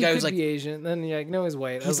 I he's guess the he guy could who's like, be Asian. Then yeah, no, he's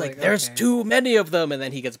white. I He's was like, there's okay, too many of them, and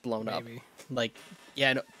then he gets blown up. maybe. Like,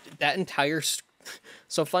 yeah, no, that entire.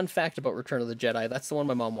 So, fun fact about Return of the Jedi. That's the one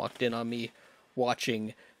my mom walked in on me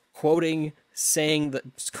watching, quoting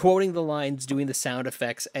the lines, doing the sound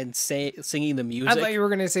effects, and singing the music. I thought you were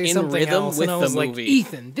gonna say in something rhythm else, with and I the was like, movie.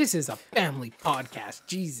 Ethan, this is a family podcast.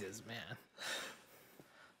 Jesus, man.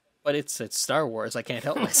 But it's Star Wars. I can't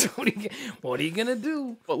help myself. What are you gonna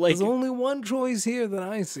do? But like, there's only one choice here that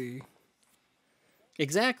I see.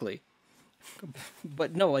 exactly.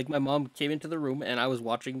 But no, like my mom came into the room and I was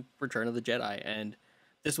watching Return of the Jedi, and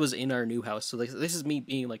this was in our new house. So like, this is me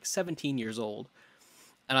being like 17 years old,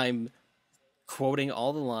 and I'm quoting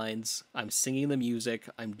all the lines, I'm singing the music,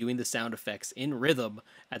 I'm doing the sound effects in rhythm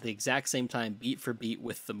at the exact same time, beat for beat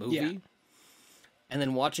with the movie. Yeah. And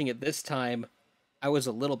then watching it this time, I was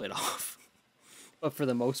a little bit off. But for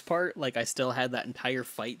the most part, like I still had that entire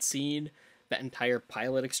fight scene, that entire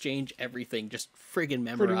pilot exchange, everything just friggin'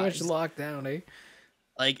 memorized. Pretty much locked down, eh?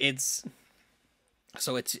 Like it's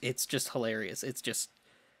just hilarious. It's just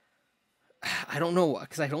I don't know,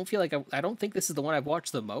 because I don't feel like I don't think this is the one I've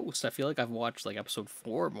watched the most. I feel like I've watched like episode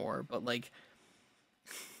 4 more, but like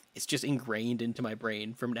it's just ingrained into my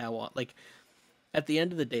brain from now on. Like at the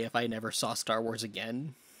end of the day, if I never saw Star Wars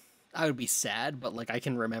again, I would be sad, but like I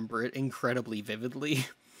can remember it incredibly vividly.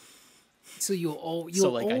 So you'll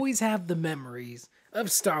like, always have the memories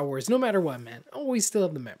of Star Wars, no matter what, man. Always still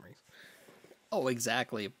have the memories. Oh,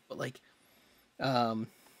 exactly. But like,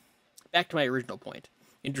 back to my original point,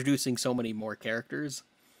 introducing so many more characters,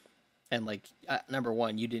 and like, number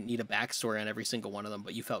one, you didn't need a backstory on every single one of them,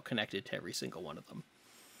 but you felt connected to every single one of them,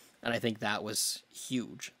 and I think that was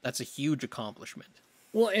huge. That's a huge accomplishment.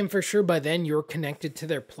 Well, and for sure, by then you're connected to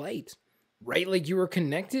their plight, right? Like you were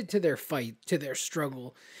connected to their fight, to their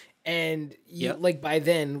struggle, and like by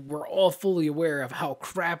then we're all fully aware of how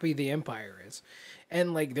crappy the Empire is.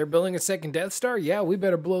 And like they're building a second Death Star, yeah, we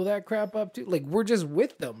better blow that crap up too. Like we're just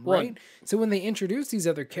with them, right? So when they introduce these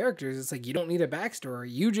other characters, it's like you don't need a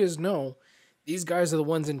backstory. You just know these guys are the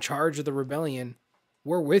ones in charge of the rebellion.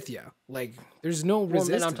 We're with you. Like there's no resistance.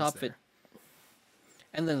 And then on top there. of it,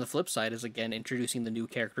 and then the flip side is again introducing the new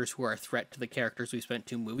characters who are a threat to the characters we spent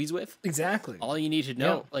 2 movies with. Exactly. All you need to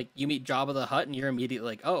know, like you meet Jabba the Hutt, and you're immediately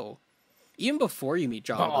like, oh. Even before you meet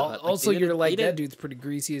Jabba the Hutt, like, also you're like that dude's pretty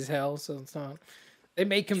greasy as hell, so it's not. They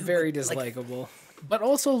make him very dislikable, but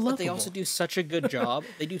also lovable. But they also do such a good job.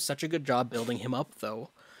 They do such a good job building him up, though,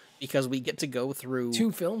 because we get to go through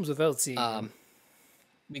 2 films without seeing him.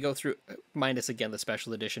 We go through, minus again the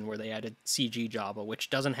special edition where they added CG Jabba, which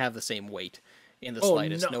doesn't have the same weight in the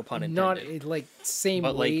slightest. No pun intended. Not like same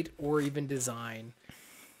weight or even design.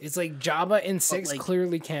 It's like Jabba in 6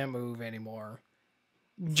 clearly can't move anymore.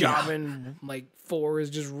 Jabba in like 4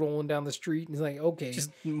 is just rolling down the street and he's like, okay.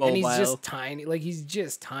 Just mobile. And he's just tiny. Like he's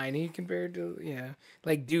just tiny compared to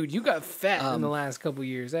Like, dude, you got fat in the last couple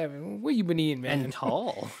years, haven't? What you been eating, man? And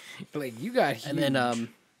tall. Like you got huge. And then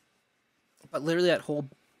but literally that whole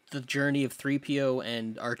the journey of 3PO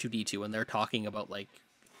and R2D2 when they're talking about like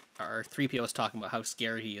our 3PO is talking about how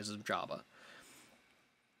scared he is of Jabba.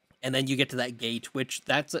 And then you get to that gate, which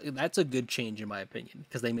that's a good change in my opinion,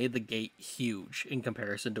 because they made the gate huge in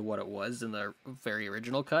comparison to what it was in the very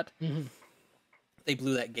original cut. Mm-hmm. They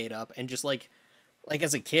blew that gate up, and just like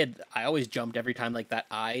as a kid, I always jumped every time like that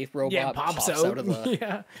eye robot pops out of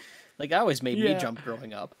the like that always made me jump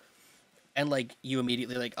growing up. And like you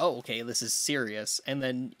immediately like, oh, okay, this is serious. And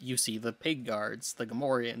then you see the pig guards, the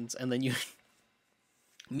Gamorreans, and then you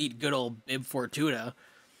meet good old Bib Fortuna,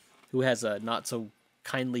 who has a not so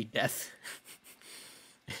kindly death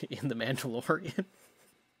in The Mandalorian.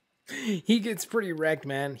 He gets pretty wrecked,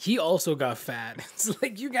 man. He also got fat. It's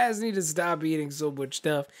like, you guys need to stop eating so much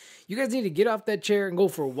stuff. You guys need to get off that chair and go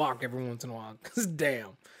for a walk every once in a while. Because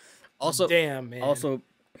damn. Damn, man. Also,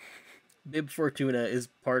 Bib Fortuna is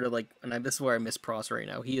part of, like, and this is where I miss Prosser right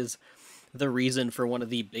now. He is the reason for one of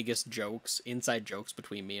the biggest jokes, inside jokes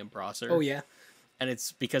between me and Prosser. Oh, yeah? And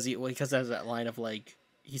it's because there's that line of, like,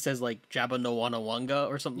 he says, like, Jabba no Wanawanga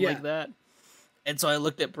or something like that. And so I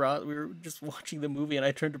looked at Prosser, we were just watching the movie, and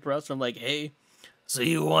I turned to Prosser, I'm like, hey, so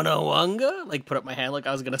you Wanawanga? Like, put up my hand like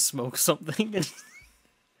I was gonna smoke something.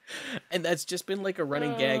 And that's just been, like, a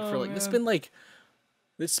running gag for, like,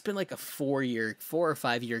 This has been like a 4 or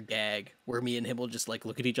 5 year gag where me and him will just like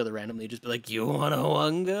look at each other randomly, and just be like, "You want a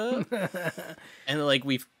wanga?" And like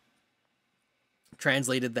we've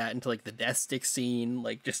translated that into like the death stick scene,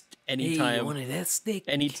 like just anytime. Hey, you want a death stick?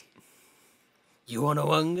 You want a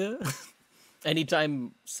wanga?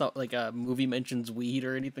 Anytime like a movie mentions weed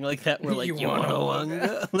or anything like that, we're like, "You want a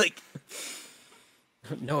wanga?" Like,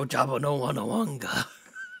 no Jabba, no want a wanga.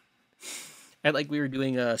 And like we were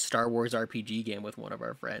doing a Star Wars RPG game with one of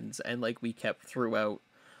our friends, and like we kept throughout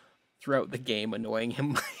the game annoying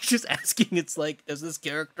him by just asking, it's like, does this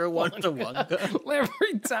character want a wanga?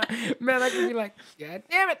 Every time, man, I can be like, God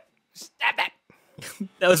damn it, stop that.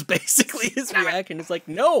 That was basically his reaction. It's like,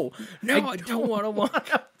 no, I don't want a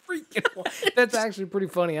wanga. That's actually pretty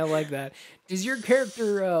funny. I like that. Does your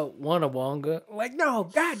character want a wanga? Like, no,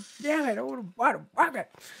 God damn it, I want a wanga.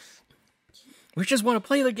 We just want to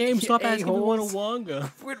play the game. Stop asking if we want a wanga.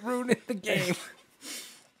 Quit ruining the game.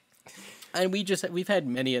 And we've had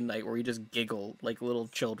many a night where we just giggle like little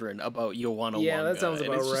children about "You want a wanga." Yeah, that sounds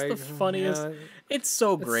about it's right. Just the funniest. Yeah, it's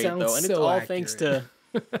so great though, and so it's all accurate. thanks to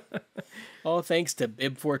all thanks to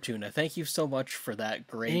Bib Fortuna. Thank you so much for that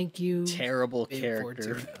great, terrible Bib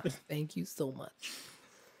character. Thank you so much.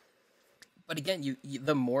 But again, you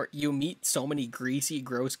the more you meet so many greasy,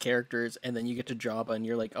 gross characters, and then you get to Jabba, and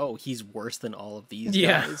you're like, oh, he's worse than all of these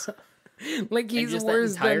guys. Like, he's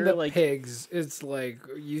worse than the pigs. It's like,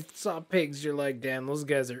 you saw pigs, you're like, damn, those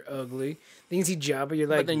guys are ugly. Then you see Jabba, you're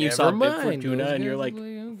like, but then you saw Bib Fortuna, and you're like,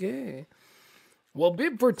 okay. Well,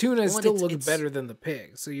 Bib Fortuna still looks better than the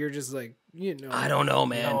pigs, so you're just like, you know. I don't know,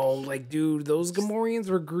 man. No, like, dude, those Gamorreans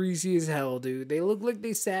were greasy as hell, dude. They look like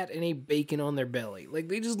they sat and ate bacon on their belly. Like,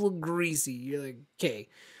 they just look greasy. You're like, okay,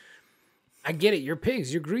 I get it. You're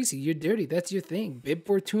pigs. You're greasy. You're dirty. That's your thing. Bib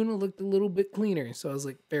Fortuna looked a little bit cleaner, so I was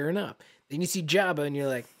like, fair enough. Then you see Jabba, and you're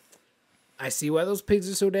like, I see why those pigs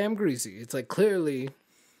are so damn greasy. It's like, clearly,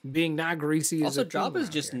 being not greasy is also Jabba's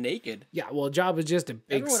just naked. Yeah, well, Jabba's just a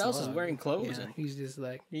big Everyone slug. else is wearing clothes. Yeah, he's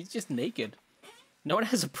just naked. No one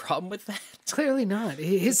has a problem with that. Clearly not.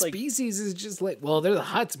 His species is just like, well, they're the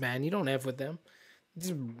Hutts, man. You don't have with them.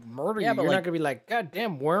 Just murder you. But you're not gonna be like, God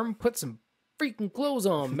damn worm, put some freaking clothes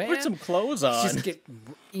on, man. Put some clothes on. Just get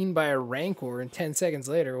eaten by a rancor, and 10 seconds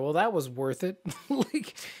later, well, that was worth it.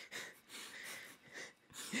 Like,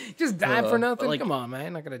 just die for nothing. Like, come on, man.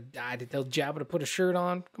 I'm not gonna die to tell Jabba to put a shirt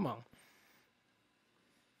on. Come on.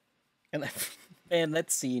 And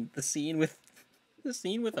that scene, the scene with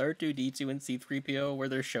R2D2 and C3PO where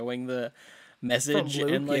they're showing the message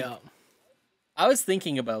Luke, and like, I was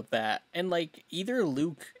thinking about that, and like either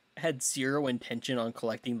Luke had zero intention on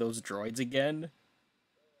collecting those droids again,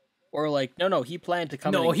 or like no, he planned to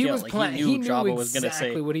come in and kill. Like, he knew Jabba was gonna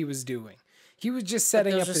say what he was doing. He was just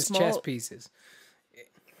setting up his chess pieces.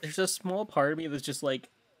 There's a small part of me that's just like,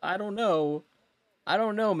 I don't know,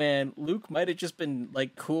 man. Luke might have just been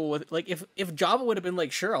like cool with, like, if Jabba would have been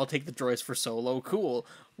like, sure, I'll take the droids for Solo, cool.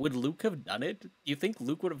 Would Luke have done it? Do you think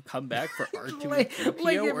Luke would have come back for R2 and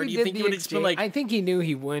 3PO, or do you think he would have just been like? I think he knew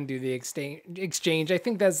he wouldn't do the exchange. I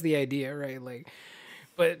think that's the idea, right? Like,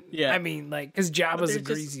 but yeah, I mean, like, because Jabba's a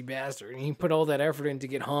greasy bastard, and he put all that effort in to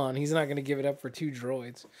get Han. He's not going to give it up for 2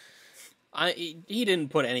 droids. He didn't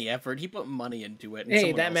put any effort. He put money into it.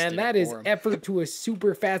 Hey, that is effort to a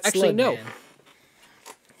super fat slug. No.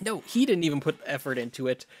 No, he didn't even put effort into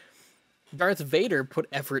it. Darth Vader put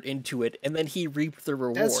effort into it, and then he reaped the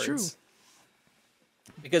rewards. That's true.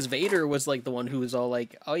 Because Vader was like the one who was all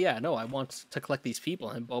like, "Oh yeah, no, I want to collect these people,"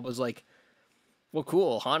 and Bob was like, "Well,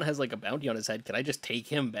 cool. Han has like a bounty on his head. Can I just take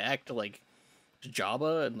him back to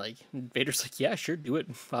Jabba?" And like Vader's like, "Yeah, sure, do it.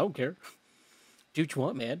 I don't care. Do what you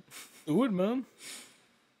want, man. Do it, man."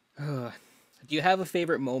 Do you have a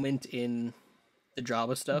favorite moment in the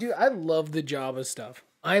Jabba stuff? Dude, I love the Jabba stuff.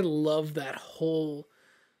 I love that whole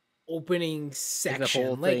opening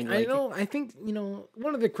section. I think,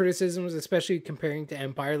 one of the criticisms, especially comparing to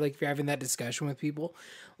Empire, like if you're having that discussion with people,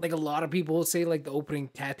 like a lot of people say like the opening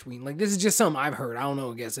Tatooine, like this is just something I've heard. I don't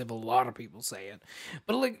know, I guess if a lot of people say it,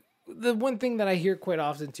 but like the one thing that I hear quite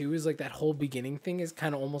often too is like that whole beginning thing is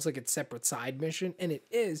kind of almost like a separate side mission, and it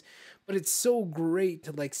is, but it's so great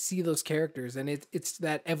to like see those characters, and it's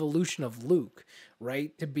that evolution of Luke,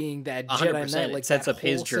 right, to being that Jedi Knight, like sets that up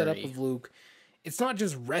his setup journey of Luke. It's not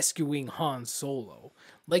just rescuing Han Solo,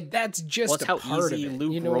 like that's just a part of it.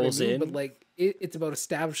 Luke, you know rolls what I mean? But like it's about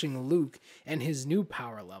establishing Luke and his new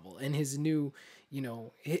power level and his new,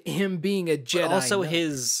 him being a Jedi. But also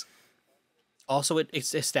Knight. Also, it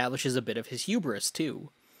establishes a bit of his hubris too,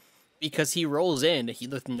 because he rolls in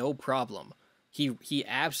with no problem. He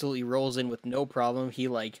absolutely rolls in with no problem. He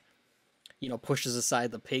pushes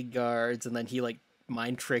aside the pig guards, and then he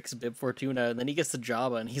mind tricks Bib Fortuna, and then he gets to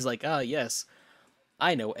Jabba, and he's like, "Ah, yes,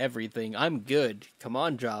 I know everything. I'm good. Come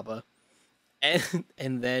on, Jabba."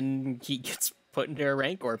 And then he gets put into a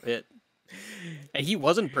Rancor pit. And he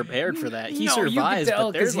wasn't prepared for that. He survives,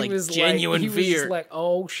 but there's like genuine fear. He was just like,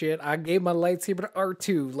 "Oh shit, I gave my lightsaber to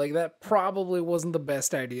R2. Like that probably wasn't the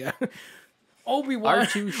best idea." Obi-Wan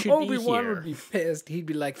would be pissed. He'd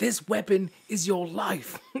be like, "This weapon is your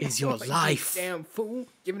life. Is your like, life. You damn fool,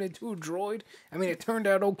 giving it to a droid." I mean, it turned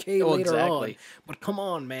out okay later on. But come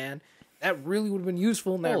on, man. That really would have been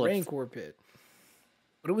useful in that Rancor pit.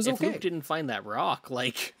 But it was okay. If Luke didn't find that rock,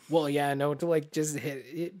 like... Well, yeah, I know, to, like, just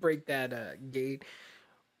break that gate.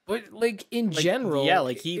 But, like, in general... Yeah,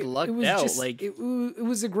 like, he lucked out, just, like... It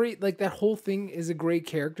was a great... Like, that whole thing is a great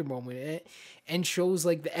character moment. And shows,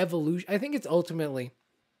 like, the evolution... I think it's ultimately...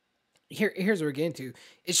 Here's what we're getting to.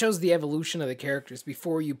 It shows the evolution of the characters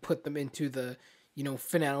before you put them into the,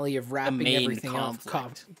 finale of wrapping everything off...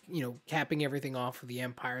 capping everything off with the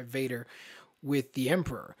Empire, Vader, with the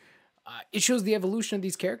Emperor. It shows the evolution of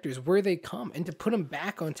these characters, where they come, and to put them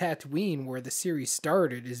back on Tatooine, where the series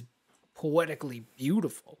started, is poetically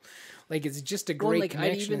beautiful. Like, it's just a great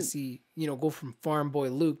connection to see, go from farm boy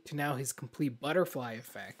Luke to now his complete butterfly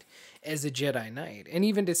effect as a Jedi Knight, and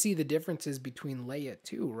even to see the differences between Leia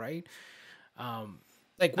too, right?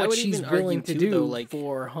 Like what she's willing to do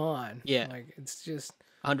for Han. Yeah, like it's just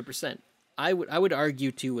 100%. I would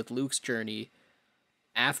argue too with Luke's journey.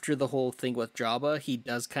 After the whole thing with Jabba, he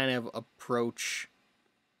does kind of approach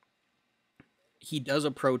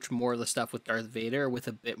more of the stuff with Darth Vader with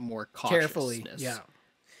a bit more cautiousness. Carefully, yeah.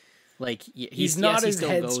 Like he's not as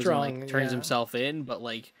headstrong, and, like, turns himself in, but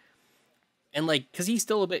like, and like, because he's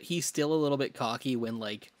still a little bit cocky when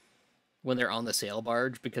they're on the sail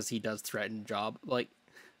barge, because he does threaten Jabba, like.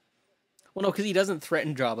 Well, no, because he doesn't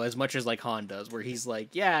threaten Jabba as much as like Han does, where he's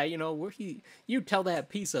like, "Yeah, you tell that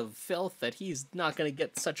piece of filth that he's not gonna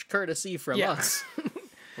get such courtesy from us,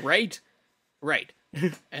 right?"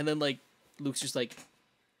 And then like Luke's just like,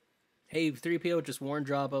 "Hey, 3PO, just warn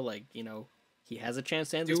Jabba, like, he has a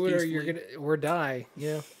chance to end this peacefully. Do it, or die."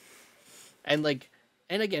 Yeah, and like.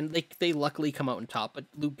 And again, they luckily come out on top, but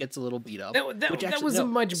Luke gets a little beat up. That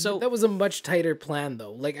was a much tighter plan,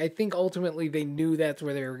 though. Like, I think ultimately they knew that's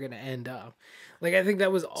where they were going to end up. Like, I think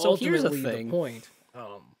that was ultimately the point.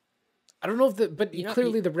 I don't know if but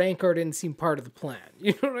clearly the Rancor didn't seem part of the plan.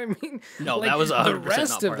 You know what I mean? No, like, that was 100% the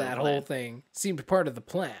rest not of that whole thing seemed part of the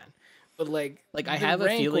plan. But like I have a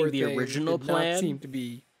feeling the original plan seemed to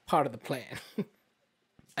be part of the plan.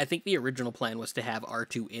 I think the original plan was to have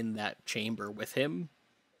R2 in that chamber with him.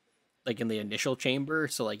 Like in the initial chamber,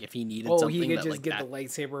 so like if he needed something, he could just get the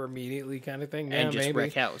lightsaber immediately, kind of thing, and just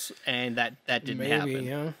wreck house, and that didn't happen.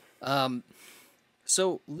 Yeah.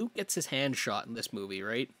 So Luke gets his hand shot in this movie,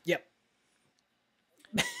 right? Yep.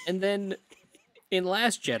 And then in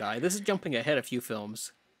Last Jedi, this is jumping ahead a few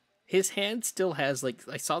films. His hand still has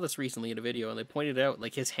I saw this recently in a video, and they pointed out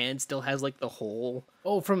his hand still has the hole.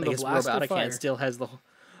 Oh, from the blaster robotic fire. hand still has the,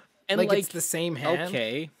 and it's the same hand.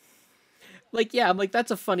 Okay. I'm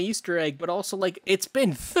that's a fun Easter egg, but also, it's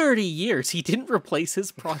been 30 years. He didn't replace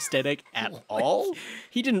his prosthetic at all.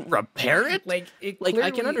 He didn't repair it.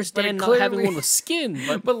 I can understand not having one with skin,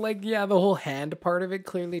 but... But, the whole hand part of it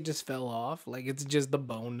clearly just fell off. It's just the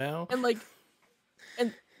bone now.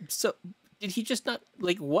 And so, did he just not,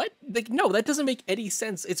 what? No, that doesn't make any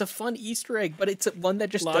sense. It's a fun Easter egg, but it's one that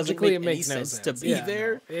just Logically, doesn't make any sense to be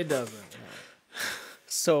there. No, it doesn't. No.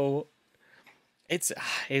 So... It's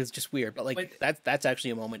just weird, but that's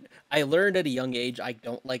actually a moment. I learned at a young age I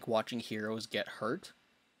don't like watching heroes get hurt,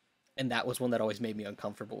 and that was one that always made me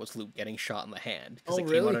uncomfortable. Was Luke getting shot in the hand because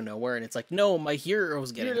came out of nowhere, and it's no, my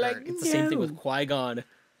hero's getting hurt. It's the same thing with Qui-Gon.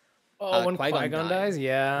 Oh, when Qui-Gon dies,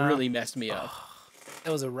 yeah, really messed me up.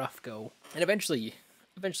 That was a rough go, and eventually you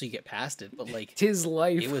get past it, but tis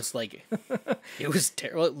life. It was it was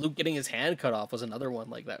terrible. Luke getting his hand cut off was another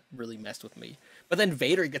one that really messed with me. But then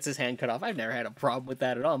Vader gets his hand cut off. I've never had a problem with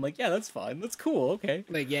that at all. I'm yeah, that's fine. That's cool. Okay.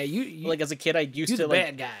 You as a kid, I used to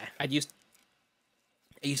bad guy. I used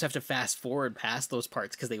to have to fast forward past those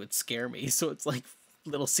parts because they would scare me. So it's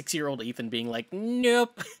little 6-year-old Ethan being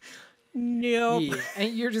nope. Nope. Yeah,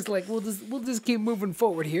 and you're just we'll just keep moving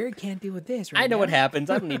forward here. I can't deal with this right I know now. what happens.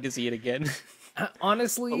 I don't need to see it again.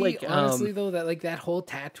 Honestly, though, that whole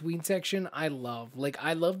Tatooine section, I love.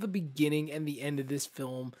 I love the beginning and the end of this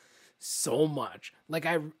film so much.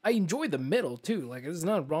 I enjoy the middle too. There's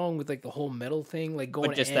nothing wrong with the whole middle thing, going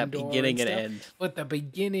but just to that Andor beginning and end. But the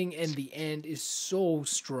beginning and the end is so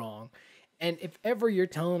strong. And if ever you're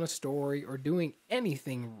telling a story or doing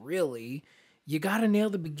anything really, you gotta nail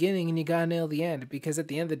the beginning and you gotta nail the end, because at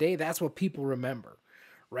the end of the day, that's what people remember.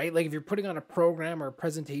 right? Like if you're putting on a program or a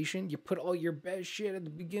presentation, you put all your best shit at the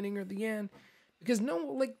beginning or the end. Because no,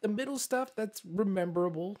 like the middle stuff, that's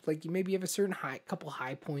rememberable. Like you maybe have a certain couple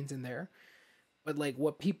high points in there. But like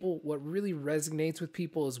what really resonates with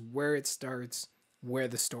people is where it starts, where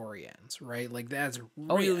the story ends, right? Like that's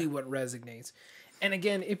Oh yeah. really what resonates. And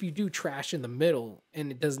again, if you do trash in the middle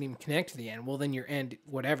and it doesn't even connect to the end, well, then your end,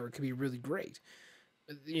 whatever, could be really great.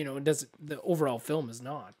 You know, it doesn't. The overall film is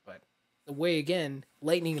not, but the way again,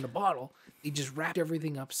 lightning in a bottle, they just wrapped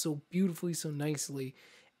everything up so beautifully, so nicely,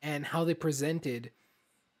 and how they presented.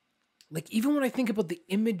 Like even when I think about the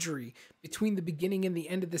imagery between the beginning and the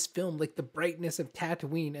end of this film, like the brightness of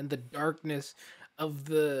Tatooine and the darkness of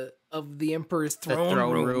the Emperor's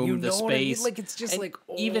throne room, you the know space, what I mean? Like it's just and like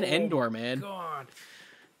even oh Endor, my man. God.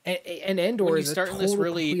 And Endor When you is a start in total this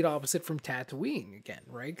really, complete opposite from Tatooine again,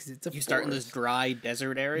 right? Because it's a you start in this forest. dry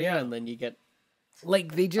desert area, Yeah. and then you get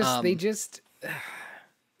Like they um just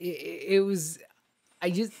it was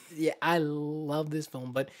yeah, I love this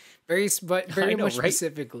film, but very I know, much right?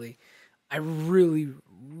 specifically, I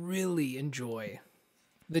really enjoy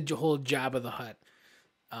the whole Jabba the Hutt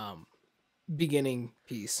um beginning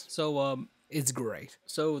piece. So It's great.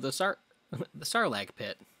 so the Sarlacc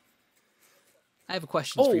pit. I have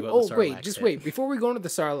questions for you about the Wait, Sarlacc just pit. wait before we go into the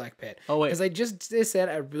Sarlacc pit. Oh wait, Because I just said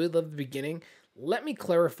I really love the beginning. Let me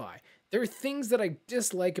clarify. There are things that I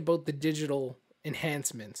dislike about the digital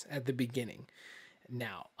enhancements at the beginning.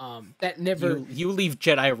 Now, that never you leave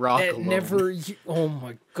Jedi Rock that alone. never. Oh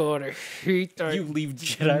my God, I hate that. You leave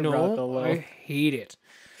Jedi Rock alone. I hate it.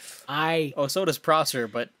 I Oh, so does Prosser,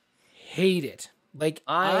 but hate it. Like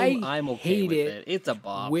I'm okay hate with it it. It's a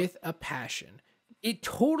bop. with a passion. It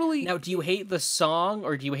totally. Now, do you hate the song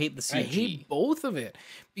or do you hate the CG? I hate both of it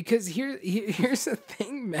because here's the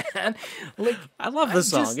thing, man. Like I love the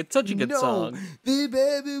song. It's such a good song.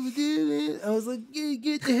 I was like, yeah,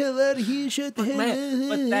 get the hell out of here, shut the hell up.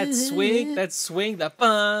 But that swing, that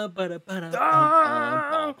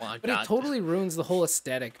But it totally ruins the whole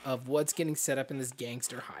aesthetic of what's getting set up in this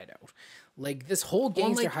gangster hideout. Like this whole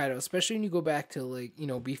gangster hideout, especially when you go back to like, you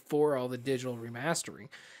know, before all the digital remastering,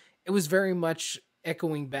 it was very much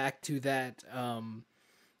echoing back to that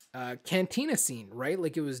cantina scene, right?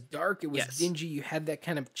 Like it was dark, it was dingy, you had that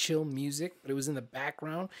kind of chill music, but it was in the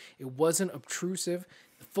background. It wasn't obtrusive.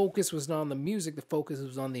 The focus was not on the music, the focus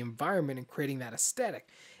was on the environment and creating that aesthetic.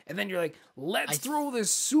 And then you're like, let's throw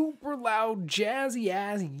this super loud, jazzy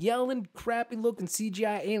ass, yelling, crappy looking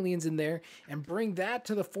CGI aliens in there and bring that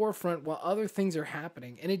to the forefront while other things are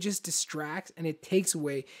happening. And it just distracts and it takes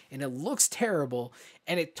away and it looks terrible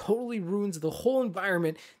and it totally ruins the whole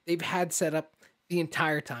environment they've had set up the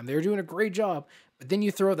entire time. They were doing a great job, but then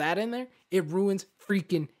you throw that in there, it ruins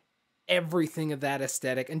freaking everything of that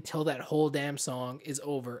aesthetic until that whole damn song is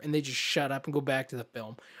over and they just shut up and go back to the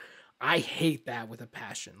film. I hate that with a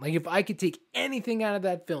passion. Like if I could take anything out of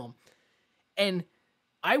that film, and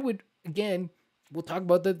I would again, we'll talk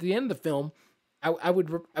about that at the end of the film. I would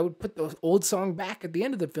put the old song back at the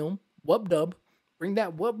end of the film. Wub dub, bring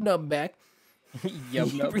that wub dub back. Bring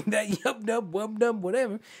that yub dub, wub dub,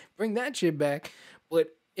 whatever. Bring that shit back.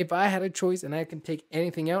 But if I had a choice and I can take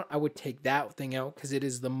anything out, I would take that thing out because it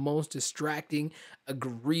is the most distracting,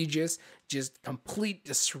 egregious, just complete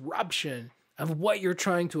disruption of what you're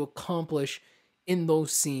trying to accomplish in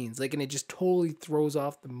those scenes. Like, and it just totally throws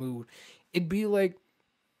off the mood. It'd be like,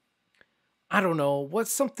 I don't know,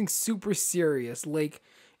 what's something super serious? Like,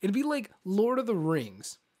 it'd be like Lord of the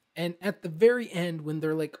Rings. And at the very end, when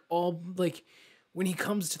they're like all like, when he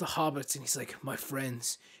comes to the hobbits and he's like, my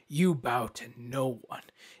friends, you bow to no one.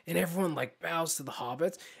 And everyone like bows to the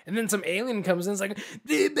hobbits. And then some alien comes in and it's like,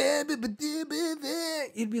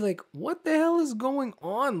 you'd be like, what the hell is going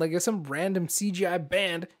on? Like if some random CGI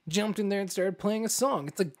band jumped in there and started playing a song.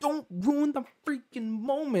 It's like, don't ruin the freaking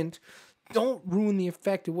moment. Don't ruin the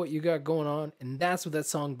effect of what you got going on. And that's what that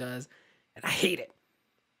song does. And I hate it.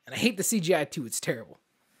 And I hate the CGI too. It's terrible.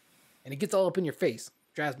 And it gets all up in your face.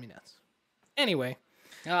 Drives me nuts. Anyway,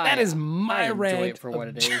 that is my rant. Enjoy it for what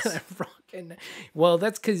it is. Well,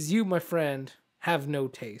 that's because you, my friend, have no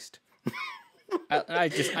taste. I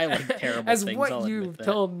like terrible As things. what you've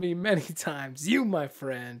told me many times, you, my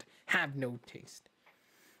friend, have no taste.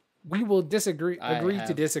 We will agree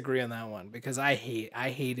to disagree on that one because I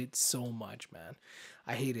hate it so much, man.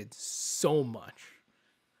 I hate it so much.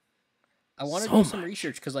 I want to do some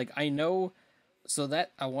research because, like, I know. So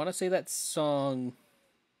that I want to say that song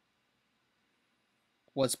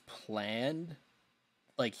was planned.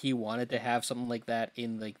 Like he wanted to have something like that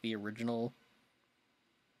in like the original.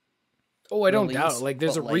 Oh, I don't doubt it. Like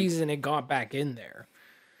there's a reason it got back in there.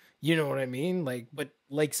 You know what I mean? Like, but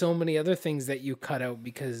like so many other things that you cut out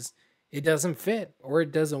because it doesn't fit or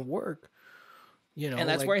it doesn't work. You know, And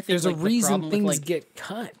that's like where I think there's a like the reason problem with things like get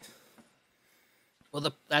cut.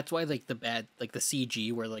 well that's why like the bad like the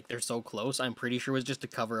CG where like they're so close, I'm pretty sure was just to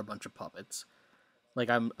cover a bunch of puppets. Like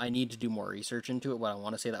I need to do more research into it, but I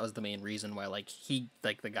want to say that was the main reason why like he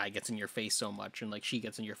like the guy gets in your face so much and like she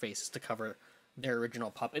gets in your face is to cover their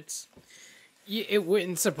original puppets. Yeah, it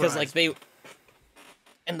wouldn't Because surprise like me.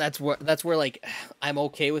 and that's where like I'm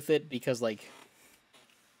okay with it because like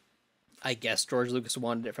I guess George Lucas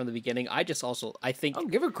wanted it from the beginning. I I think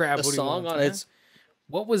don't give a crap the what he song wants, on man. its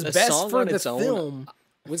What was the best song for on the its own. film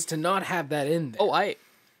was to not have that in there. Oh, I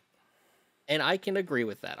can agree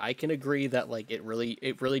with that. I can agree that like it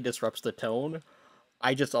really disrupts the tone.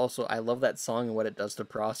 I love that song and what it does to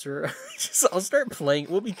Prosser. I'll start playing.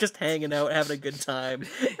 We'll be just hanging out, having a good time,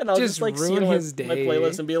 and I'll Just just like see it ruin on his my day.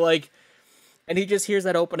 playlist and be like, and he just hears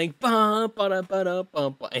that opening, bum, ba-da, ba-da,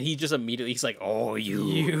 bum, ba, and he just immediately he's like, oh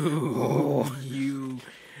You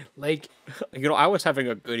like I was having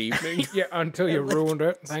a good evening, yeah until you ruined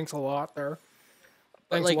it. Thanks a lot there.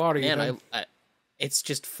 but Thanks like a lot, man, Ethan. it's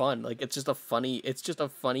just fun. Like it's just a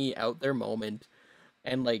funny out there moment,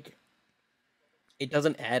 and like it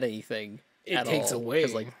doesn't add anything It at takes all away.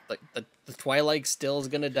 because like the Twilight still is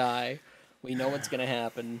gonna die. We know what's gonna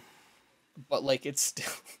happen, but like it's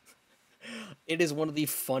still it is one of the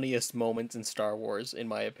funniest moments in Star Wars in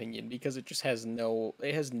my opinion because it has no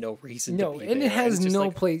reason to No, be and there. it has it's just no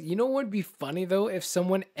like place. You know what would be funny though if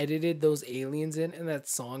someone edited those aliens in and that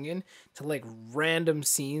song in to like random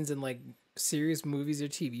scenes in like serious movies or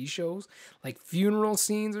TV shows, like funeral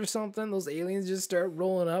scenes or something. Those aliens just start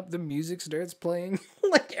rolling up, the music starts playing,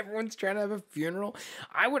 like everyone's trying to have a funeral.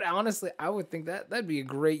 I would think that that'd be a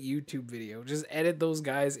great YouTube video. Just edit those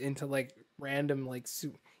guys into like random like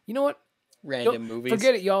you know what? Yo, random movies.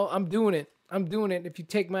 forget it, y'all. I'm doing it. I'm doing it. If you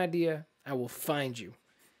take my idea, I will find you.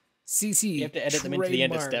 CC. You have to edit them into the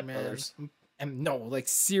end of trademark, Step man. Brothers. And no, like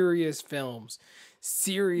serious films,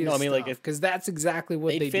 serious No, I mean, stuff. like, Because that's exactly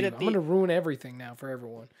what they'd they fit do. at I'm the- gonna ruin everything now for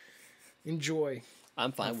everyone. Enjoy.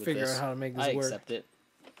 I'm fine I'll with figure this. out how to make this I work. accept it.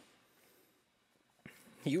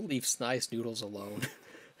 You leave Snice Noodles alone.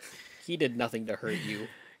 He did nothing to hurt you.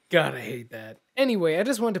 God, I hate that. Anyway, I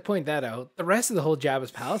just wanted to point that out. The rest of the whole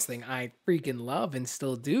Jabba's Palace thing, I freaking love and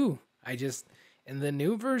still do. I just, in the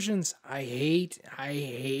new versions, I hate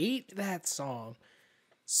that song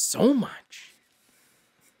so much.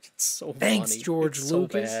 It's so Thanks, funny. George It's so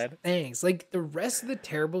Lucas. bad. Thanks. Like the rest of the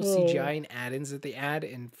terrible CGI and add-ins that they add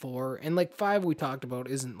in 4 and like 5 we talked about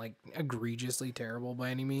isn't like egregiously terrible by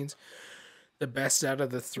any means. The best out of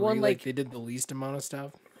the 3, One, like like- they did the least amount of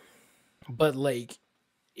stuff. But like,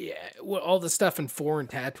 yeah, well, all the stuff in 4 and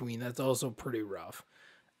Tatooine, that's also pretty rough.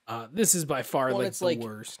 This is by far Well, like it's the like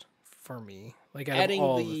worst for me. Like out of adding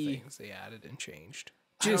all the- the things they added and changed,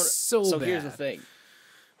 I don't- just so bad. here's the thing.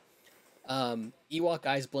 Ewok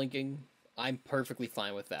eyes blinking. I'm perfectly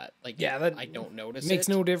fine with that. Like, Yeah, that I don't notice Makes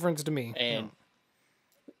it. no difference to me. And No.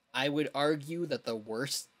 I would argue that the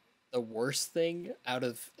worst thing out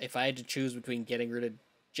of if I had to choose between getting rid of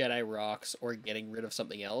Jedi rocks or getting rid of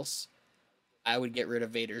something else, I would get rid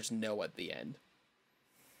of Vader's no at the end.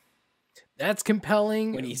 That's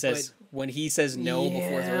compelling. When he says no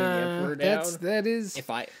before throwing the Emperor down. That is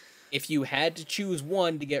If you had to choose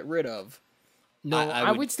one to get rid of, no. I I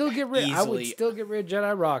would would still get rid. I would easily- still get rid of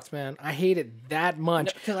Jedi rocks, man. I hate it that much.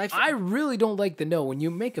 No, 'cause I really don't like the no. And you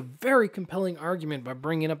make a very compelling argument by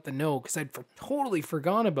bringing up the no, because I'd totally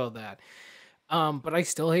forgone about that. But I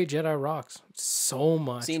still hate Jedi rocks so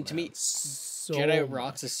much. Seemed to man. me, so Jedi much.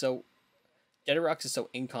 rocks is so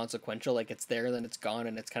inconsequential. Like it's there, then it's gone,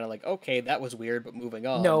 and it's kind of like, okay, that was weird, but moving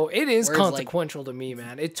on. No, it is Whereas, like, consequential to me,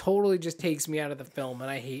 man. It totally just takes me out of the film, and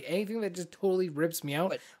I hate anything that just totally rips me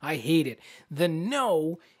out. But- I hate it. The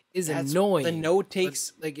no is That's- annoying. the no but,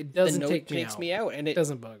 takes- like it the doesn't note take takes me me out, and it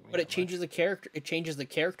doesn't bug me. But it that changes the character. It changes the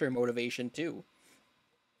character motivation too.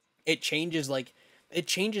 It changes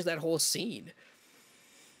that whole scene.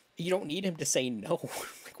 You don't need him to say no.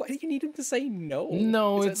 Like, why do you need him to say no? much.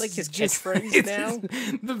 No, Is it's that like his just, catchphrase it's now.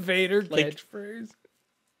 the Vader Like- catchphrase.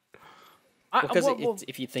 Because Well,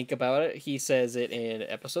 if you think about it, he says it in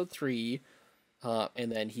episode 3,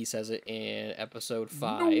 and then he says it in episode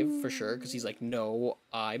 5 for sure. Because he's like, "No,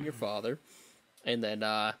 I'm your father," and then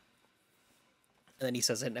he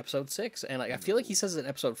says it in episode 6, and like I feel like he says it in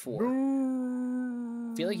episode 4.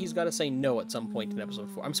 I feel like he's got to say no at some point in episode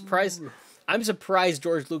 4. I'm surprised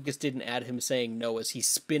George Lucas didn't add him saying no as he's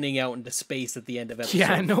spinning out into space at the end of episode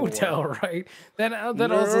 4. yeah, no tell, right? That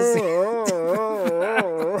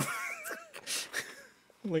also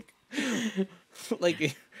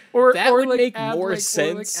like That would like make add, more like, or like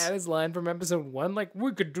sense. add his line from episode 1, like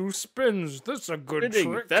we could do spins. That's a good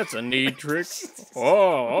trick. That's a neat trick.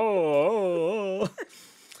 Oh.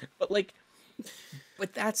 But like,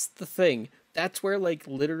 but that's the thing. That's where, like,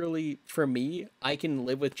 literally for me, I can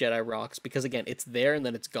live with Jedi rocks because again, it's there and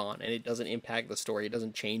then it's gone, and it doesn't impact the story. It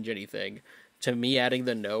doesn't change anything. To me, adding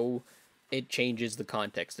the no, it changes the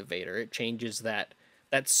context of Vader. It changes that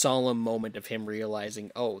solemn moment of him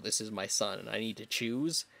realizing, oh, this is my son, and I need to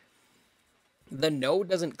choose. The no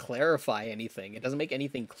doesn't clarify anything. It doesn't make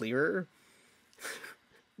anything clearer.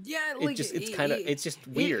 Yeah, It like just it's just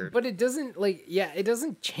weird. but it doesn't like it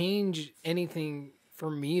doesn't change anything for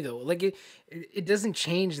me though. Like it doesn't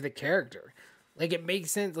change the character. Like it makes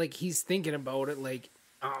sense. Like he's thinking about it. Like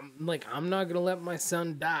I'm not gonna let my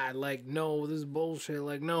son die. Like no, this is bullshit.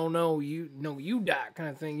 Like no, you die kind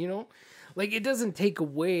of thing. You know, like it doesn't take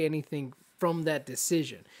away anything from that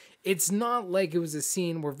decision. It's not like it was a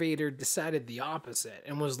scene where Vader decided the opposite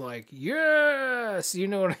and was like, yes, you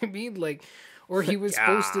know what I mean? Like, or he was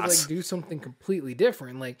supposed to like do something completely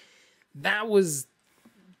different. Like that was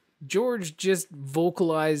George just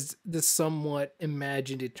vocalized the somewhat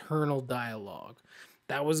imagined eternal dialogue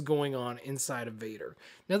that was going on inside of Vader.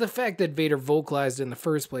 Now, the fact that Vader vocalized in the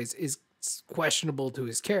first place is questionable to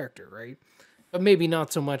his character, right? But maybe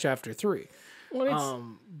not so much after 3.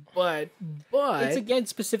 Well, But it's again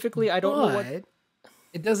specifically, I don't know what it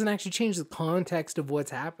doesn't actually change the context of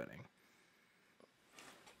what's happening.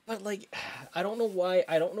 But like, I don't know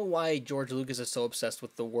why George Lucas is so obsessed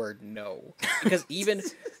with the word no. Because even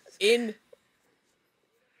in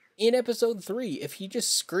episode 3, if he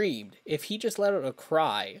just screamed, if he just let out a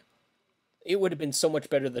cry, it would have been so much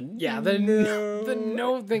better than the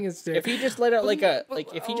no thing is if he just let out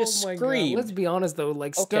if he just screamed. Let's be honest though,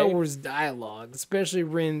 like Star Wars dialogue, especially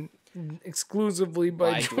written exclusively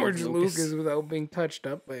by George Lucas without being touched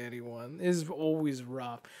up by anyone, is always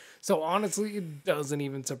rough. So honestly, it doesn't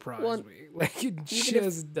even surprise me. Like it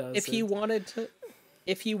just does. If he wanted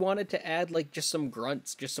to add like just some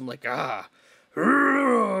grunts, just some like like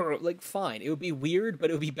fine, it would be weird, but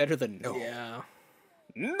it would be better than no. Yeah.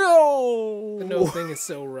 No. The no thing is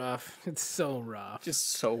so rough. It's so rough.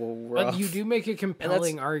 Just so rough. But you do make a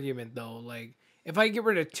compelling argument though. Like if I get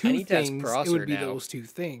rid of 2 things, it would be those 2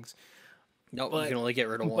 things. No, you can only get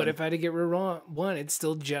rid of 1. But if I had to get rid of 1, it's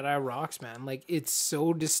still Jedi rocks, man. Like it's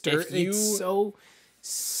so disturbing. It's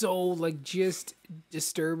so like just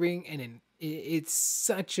disturbing, and it's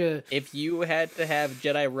such a. If you had to have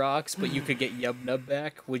Jedi rocks, but you could get Yub Nub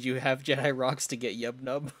back, would you have Jedi rocks to get Yub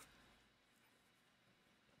Nub?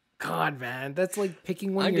 God, man, that's like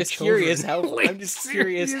picking one I'm of your just children. curious how. Like, I'm just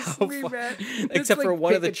curious how. Man, except like for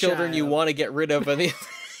one of the children you want to get rid of, and the.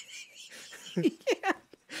 Yeah.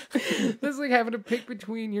 That's like having to pick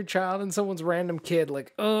between your child and someone's random kid.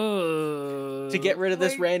 Like, to get rid of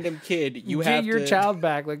this random kid, you have your to child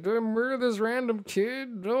back. Like, do I murder this random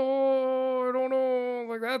kid? No, I don't know.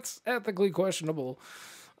 Like, that's ethically questionable.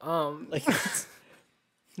 Like,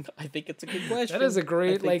 I think it's a good question. That is a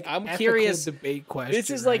great I'm curious debate question. This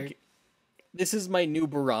is right? like. This is my new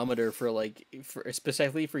barometer for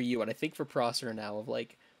specifically for you, and I think for Prosser now of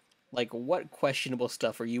like what questionable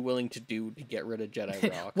stuff are you willing to do to get rid of Jedi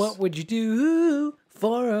rocks? What would you do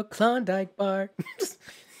for a Klondike bar?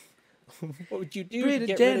 What would you do to get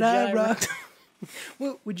rid of Jedi rocks?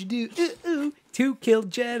 What would you do to kill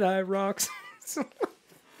Jedi rocks?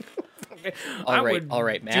 All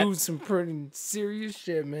right, Matt. Do some pretty serious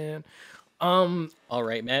shit, man. All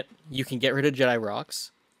right, Matt. You can get rid of Jedi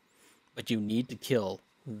rocks, but you need to kill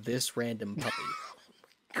this random puppy.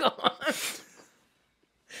 God.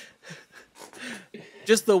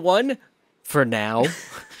 Just the one for now.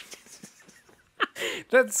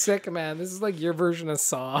 That's sick, man. This is like your version of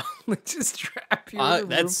Saw. Like just trap you in a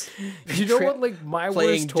that's room. You know what? Like my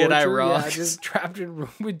worst torture. Jedi rocks. Yeah, just trapped in a room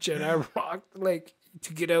with Jedi rock. Like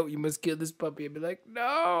to get out, you must kill this puppy. I'd be like,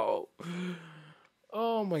 no.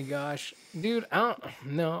 Oh my gosh, dude. I don't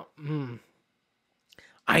no.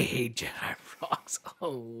 I hate Jedi rocks a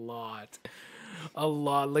lot. A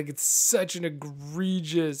lot. Like it's such an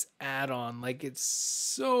egregious add-on. Like it's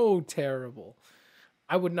so terrible.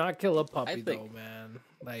 I would not kill a puppy though, man.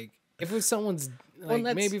 Like if it was someone's like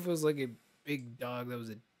maybe if it was like a big dog that was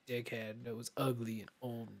a dickhead that was ugly and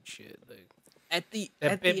old and shit. Like that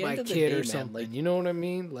bit my kid or something. Like, you know what I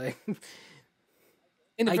mean? Like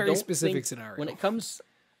in a very specific scenario. When it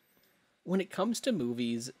comes to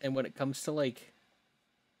movies and when it comes to like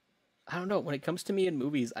I don't know, when it comes to me in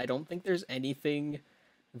movies, I don't think there's anything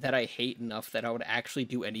that I hate enough that I would actually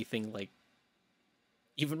do anything like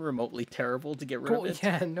even remotely terrible to get rid of Cool. it?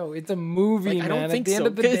 Yeah, no, it's a movie, Like, I man. don't At think the end so.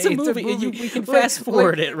 of the day, It's a movie, and we can fast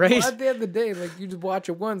forward it, right? Well, at the end of the day, like you just watch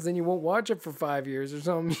it once, then you won't watch it for 5 years or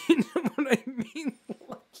something. You know what I mean?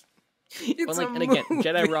 Like, it's But like, a and again, movie.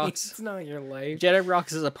 Jedi Rocks. It's not your life. Jedi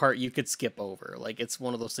Rocks is a part you could skip over. Like, it's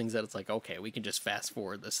one of those things that it's like, okay, we can just fast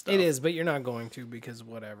forward this stuff. It is, but you're not going to because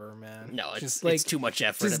whatever, man. No, it's just it's too much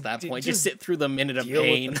effort at that point. Just just sit through the minute of deal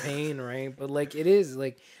pain. with the pain, right? But like it is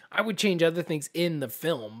like I would change other things in the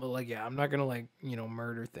film, but like yeah, I'm not gonna like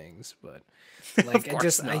murder things, but like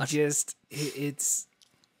it's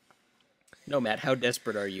No, Matt, how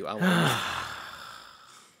desperate are you? I want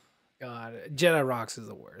God, Jedi Rocks is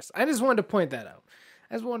the worst. I just wanted to point that out.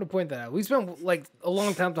 We spent like a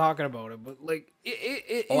long time talking about it, but like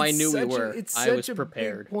Oh, I it's knew we such were. It's I such was a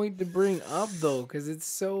prepared. big point to bring up though, because it's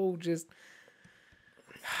so just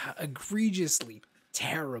egregiously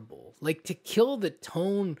terrible. Like to kill the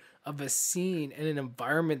tone of a scene and an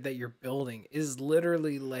environment that you're building is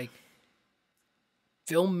literally like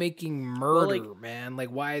filmmaking murder, man. Like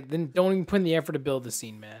why then don't even put in the effort to build the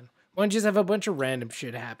scene, man. Why don't you just have a bunch of random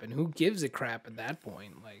shit happen? Who gives a crap at that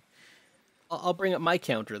point? Like I'll bring up my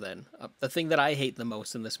counter then. The thing that I hate the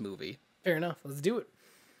most in this movie. fair enough. Let's do it.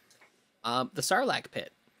 The Sarlacc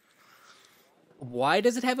pit. Why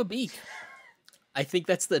does it have a beak? I think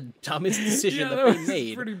that's the dumbest decision that they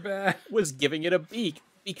made. Pretty bad. Was giving it a beak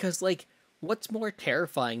because, like, what's more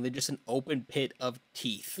terrifying than just an open pit of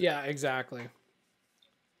teeth? Yeah, exactly.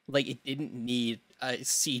 Like, it didn't need a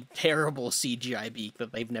terrible CGI beak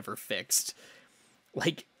that they've never fixed.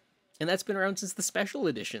 Like, and that's been around since the special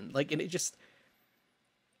edition. Like, and it just,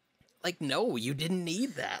 like, no, you didn't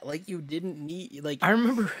need that. Like, you didn't need, like, I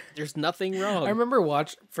remember there's nothing wrong. I remember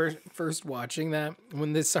first watching that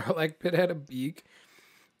when this Sarlacc pit had a beak,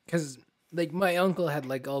 because like my uncle had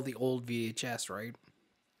like all the old VHS, right?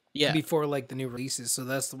 Yeah. Before like the new releases, so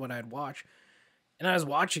that's the one I'd watch. And I was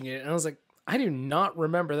watching it, and I was like, I do not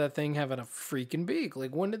remember that thing having a freaking beak.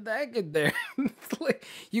 Like, when did that get there? Like,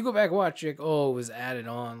 you go back and watch, like, oh, it was added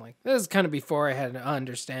on. Like, this is kind of before I had an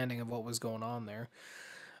understanding of what was going on there.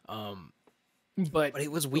 But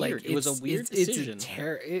it was weird. Like, it was a weird decision.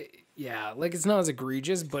 Yeah, like, it's not as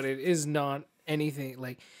egregious, but it is not anything.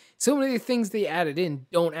 Like, so many things they added in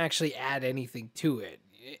don't actually add anything to it.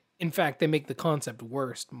 In fact, they make the concept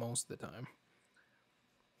worse most of the time.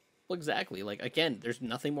 Well, exactly. Like, again, there's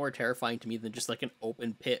nothing more terrifying to me than just like an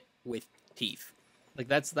open pit with teeth. Like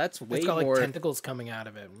that's way it's got, more like, tentacles coming out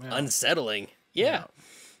of it. Yeah. unsettling. Yeah.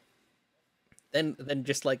 Then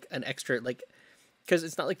just like an extra, like, because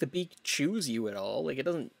it's not like the beak chews you at all. Like, it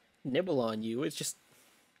doesn't nibble on you. It's just,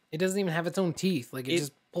 it doesn't even have its own teeth. Like, it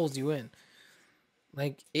just pulls you in.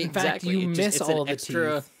 Like, in fact, exactly. you miss all the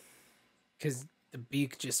extra teeth because the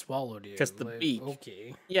beak just swallowed you. because the Like, beak.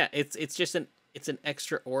 okay. Yeah, it's just an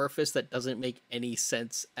extra orifice that doesn't make any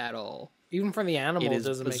sense at all. Even for the animal, It it is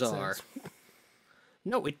doesn't bizarre. make sense.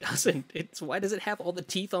 No, it doesn't. It's why does it have all the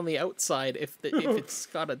teeth on the outside if it's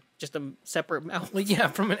got just a separate mouth? Like, yeah,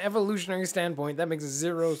 from an evolutionary standpoint, that makes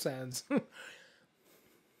zero sense.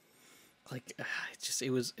 Like, it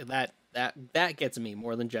was that gets me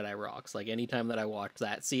more than Jedi Rocks. Like, anytime that I watch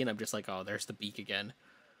that scene, I'm just like, oh, there's the beak again.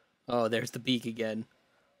 Oh, there's the beak again.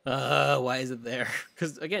 Why is it there?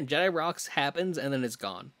 Because again, Jedi Rocks happens and then it's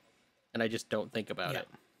gone, and I just don't think about it.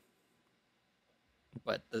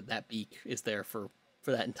 But that beak is there for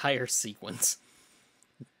that entire sequence.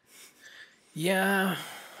 Yeah,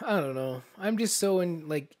 I don't know. I'm just so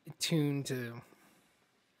tuned to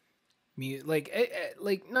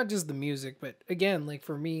like not just the music, but again, like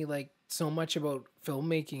for me, like so much about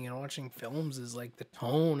filmmaking and watching films is like the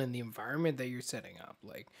tone and the environment that you're setting up.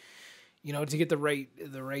 Like, to get the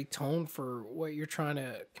right tone for what you're trying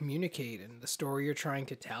to communicate and the story you're trying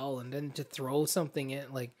to tell, and then to throw something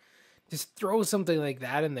in, like just throw something like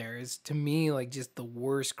that in there is to me like just the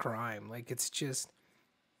worst crime. Like, it's just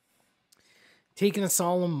taking a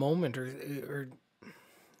solemn moment or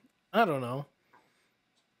I don't know.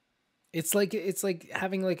 It's like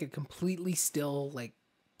having like a completely still like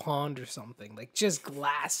pond or something, like just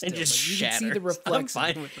glass still. And just like, you shatter. can see the reflection. I'm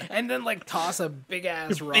fine with that. And then like toss a big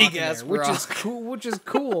ass rock in there, which is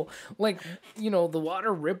cool. Like, the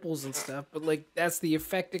water ripples and stuff, but like that's the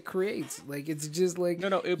effect it creates. Like, it's just like, No,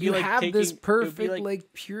 it would be you like have this it would be perfect like-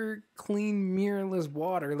 like pure clean mirrorless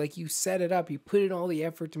water. Like, you set it up, you put in all the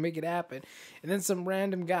effort to make it happen, and then some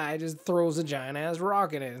random guy just throws a giant ass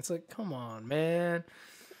rock in it. It's like, come on, man.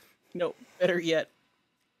 No, better yet,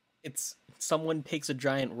 it's someone takes a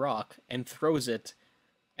giant rock and throws it,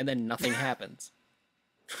 and then nothing happens.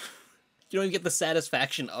 you don't even get the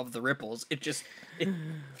satisfaction of the ripples. It just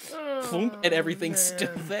and everything's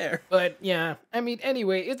still there. But yeah, I mean,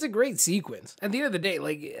 anyway, it's a great sequence. At the end of the day,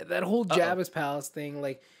 like that whole Jabba's palace thing,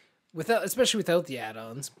 like especially without the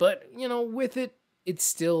add-ons, but with it, it's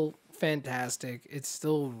still fantastic. It's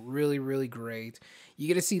still really, really great. You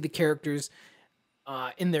get to see the characters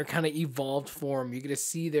in their kind of evolved form. You get to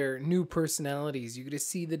see their new personalities. You get to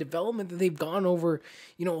see the development that they've gone over,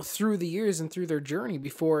 through the years and through their journey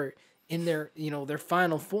before in their, their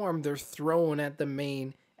final form, they're thrown at the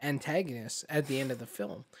main antagonist at the end of the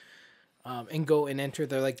film. And go and enter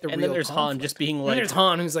the and real then there's conflict. Han just being like, and there's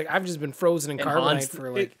Han who's like, I've just been frozen in carbonite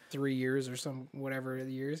for like 3 years or whatever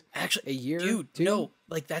years. Actually, a year, dude, 2? no,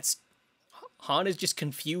 like that's Han is just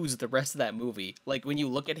confused the rest of that movie. Like when you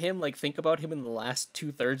look at him, like think about him in the last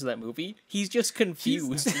 2/3 of that movie, he's just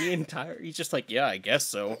confused the entire. He's just like, yeah, I guess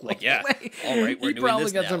so. Like, yeah, all right, we're he doing probably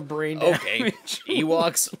this got now. some brain damage. Okay,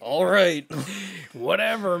 Ewoks, all right.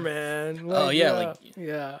 Whatever, man. Oh yeah,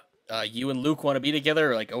 yeah. You and Luke want to be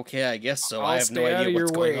together? Like, okay, I guess so. I have no stay out idea of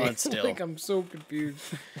what's your going way. on still. Like, I'm so confused.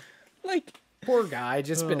 Like, poor guy,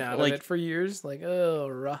 just been out of like- it for years. Like, oh,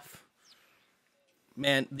 rough.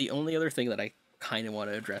 man, the only other thing that I kind of want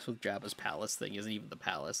to address with Jabba's palace thing isn't even the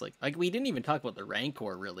palace. Like we didn't even talk about the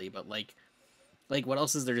Rancor really, but like what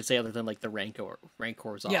else is there to say other than like the Rancor's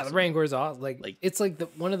awesome. Yeah, the Rancor's awesome. Like it's like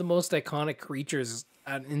one of the most iconic creatures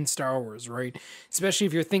in Star Wars, right? Especially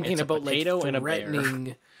if you're thinking It's a about like potato and a bear.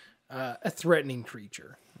 threatening, a threatening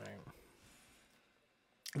creature. Right?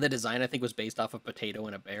 The design I think was based off a potato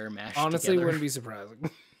and a bear mashed Honestly, together. wouldn't be surprising.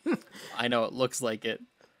 I know it looks like it,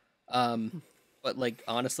 but like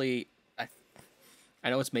honestly, I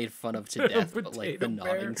know it's made fun of to death, but like the Potato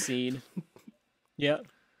bear. nodding scene. Yeah.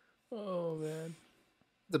 Oh man,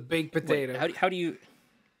 the big Wait, potato. how do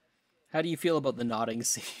you feel about the nodding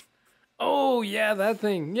scene? Oh yeah, that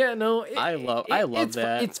thing. Yeah, no, I love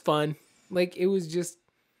that. It's fun. Like it was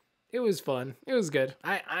fun. It was good.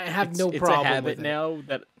 I have no problem It's a habit with it. now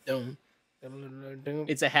that Dum,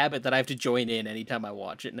 it's a habit that I have to join in anytime I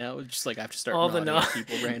watch it now. It's just like I have to start all the nodding at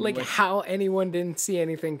people randomly. like how anyone didn't see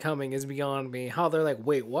anything coming is beyond me. How they're like,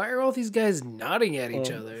 wait, why are all these guys nodding at each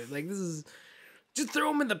other? Like this is just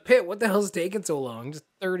throw them in the pit. What the hell's taking so long? Just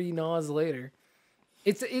 30 nods later.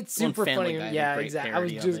 It's super Family funny. Guy had a Yeah, great exactly. I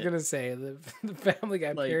was parody of just it. gonna say the Family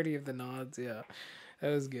Guy Like- parody of the nods. Yeah, that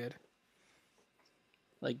was good.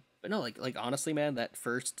 Like, but no, like honestly, man, that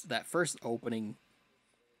first opening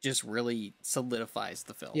just really solidifies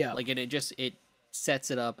the film. Yeah. Like it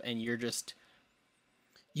sets it up, and you're just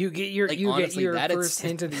You get your Like, you honestly, get your that it's- first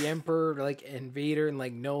hint of the Emperor, like and Vader, and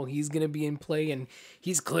like no, he's gonna be in play, and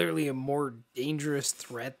he's clearly a more dangerous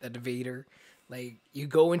threat than Vader. Like you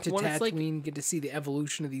go into Well, it's like- Tatooine, get to see the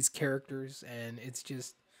evolution of these characters, and it's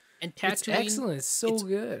just and it's Tatooine. excellent. It's so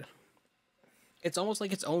good. It's almost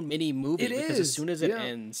like its own mini movie It because is, as soon as it yeah.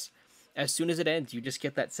 ends, you just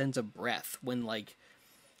get that sense of breath when like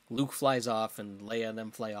Luke flies off and Leia and them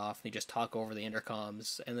fly off, and they just talk over the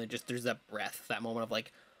intercoms, and then just there's that breath, that moment of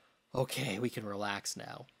like, okay, we can relax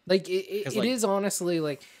now. Like it 'Cause, it like- is honestly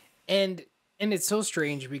like, and it's so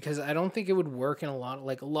strange because I don't think it would work in a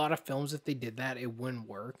lot of films if they did that, it wouldn't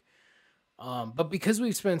work. But because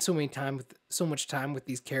we've spent so much time with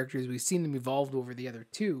these characters, we've seen them evolved over the other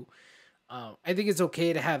two. I think it's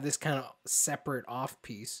okay to have this kind of separate off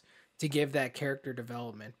piece to give that character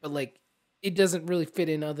development, but like it doesn't really fit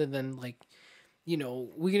in other than like,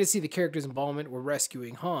 we get to see the character's involvement. We're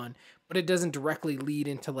rescuing Han, but it doesn't directly lead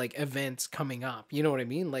into like events coming up. You know what I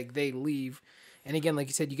mean? Like they leave, and again, like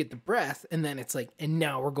you said, you get the breath, and then it's like, and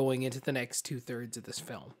now we're going into the next 2/3 of this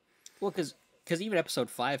film. Well, because even Episode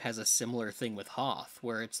 5 has a similar thing with Hoth,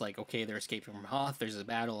 where it's like, okay, they're escaping from Hoth, there's a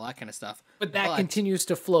battle, all that kind of stuff. But that continues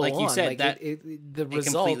to flow like on. you said, like that the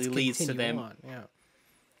results completely leads to continue them- on. Yeah.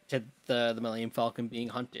 to the Millennium Falcon being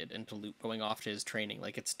hunted and to Luke going off to his training.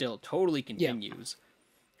 Like it still totally continues.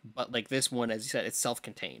 But like this one, as you said, it's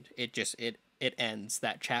self-contained. It just it ends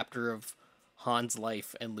that chapter of Han's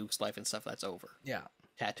life and Luke's life and stuff. That's over. Yeah.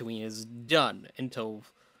 Tatooine is done until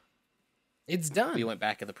It's done. we went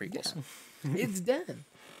back in the prequels. It's done.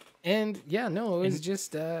 And yeah, no, it was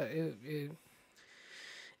just again,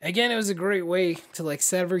 it was a great way to like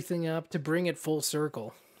set everything up, to bring it full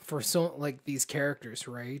circle for so like these characters,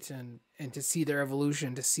 right? And to see their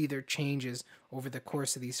evolution, to see their changes over the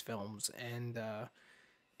course of these films. And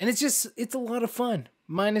it's a lot of fun.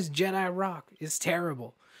 Minus Jedi Rock is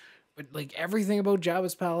terrible. But like everything about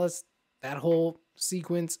Jabba's palace, that whole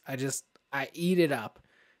sequence, I eat it up.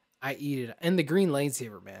 I eat it. And the green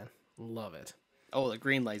lightsaber, man. Love it. Oh, the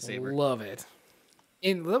green lightsaber. Love it.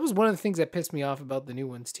 And that was one of the things that pissed me off about the new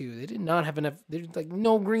ones too. They did not have enough. There's like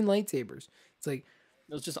no green lightsabers. It's like,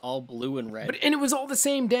 It was just all blue and red. and it was all the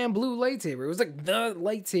same damn blue lightsaber. It was like the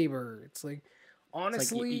lightsaber. It's like, It's like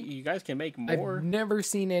honestly, you guys can make I've more. never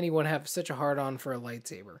seen anyone have such a hard on for a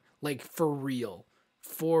lightsaber. Like for real.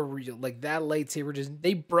 For real. Like that lightsaber just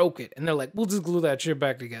they broke it and they're like, we'll just glue that shit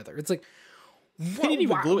back together. It's like They didn't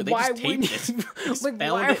even glue it. They just taped it. Just like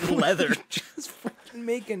bound why it in leather. would you just freaking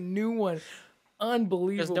make a new one?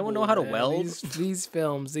 Unbelievable. Because no one know how to man. weld. These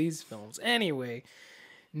films. Anyway,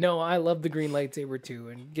 no, I love the green lightsaber too,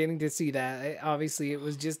 and getting to see that. Obviously, it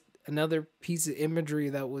was just another piece of imagery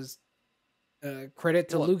that was credit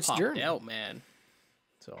to Well, it Luke's popped journey. out, man.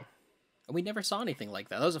 So We never saw anything like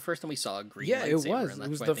that. That was the first time we saw a green yeah, it lightsaber. was. And It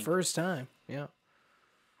was why the I think- first time. Yeah.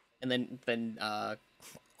 And then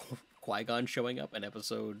Qui-Gon showing up in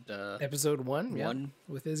episode Episode 1, yeah, one.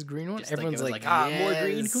 with his green one. Just like it Everyone's was like, like, more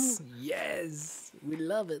green, "Yes, cool." yes, we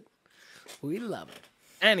love it. We love it.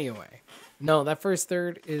 Anyway, no, that first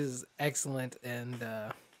third is excellent. And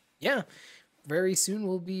yeah, very soon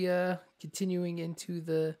we'll be continuing into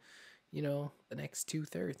the next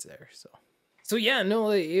 2/3 there. So yeah, no,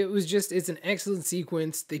 it's an excellent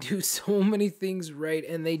sequence. They do so many things right,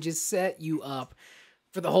 and they just set you up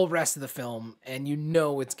for the whole rest of the film, and you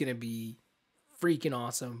know it's gonna be freaking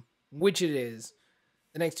awesome, which it is,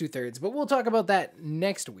 the next 2/3. But we'll talk about that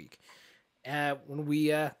next week when we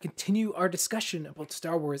continue our discussion about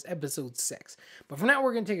Star Wars Episode 6. But for now,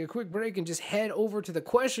 we're gonna take a quick break and just head over to the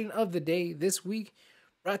question of the day this week,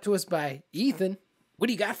 brought to us by Ethan. What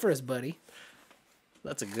do you got for us, buddy?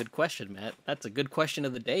 That's a good question, Matt. That's a good question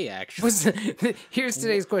of the day, actually. Here's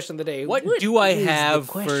today's question of the day. What do I is the have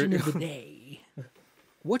question for of the day?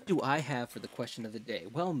 What do I have for the question of the day?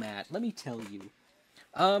 Well, Matt, let me tell you.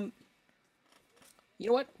 You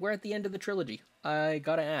know what? We're at the end of the trilogy. I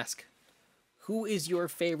gotta ask, who is your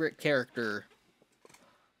favorite character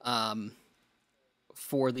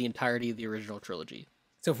for the entirety of the original trilogy?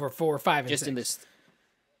 So for 4, 5, and Just 6. in this,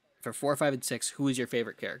 for 4, 5, and 6, who is your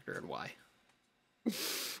favorite character and why?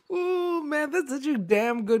 Oh man, that's such a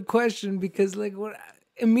damn good question because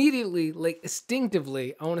immediately,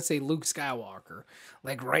 instinctively, I want to say Luke Skywalker.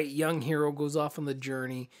 Like, right, young hero goes off on the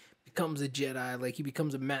journey, becomes a Jedi, like he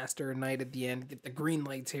becomes a master knight at the end, get the green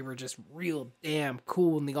lightsaber, just real damn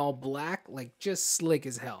cool in the all black, like just slick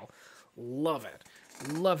as hell. Love it.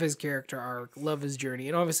 Love his character arc, love his journey.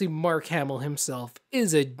 And obviously Mark Hamill himself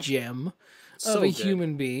is a gem So of a good.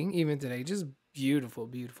 human being, even today. Just beautiful,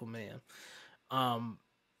 beautiful man.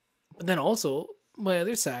 But then also my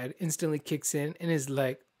other side instantly kicks in and is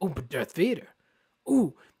like, oh, but Darth Vader.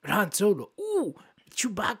 Ooh, but Han Solo. Ooh,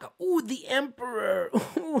 Chewbacca. Ooh, the Emperor.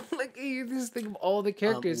 Ooh, like you just think of all the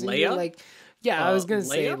characters. And you're Leia? like, yeah, I was gonna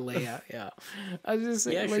say Leia? Leia. Yeah, I was just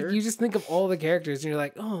saying, Yeah, like sure. you just think of all the characters and you're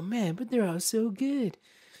like, oh man, but they're all so good.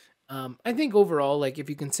 I think overall, like if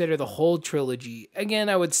you consider the whole trilogy, again,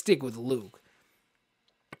 I would stick with Luke.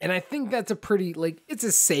 And I think that's a pretty it's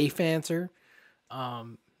a safe answer.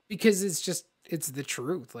 Because it's the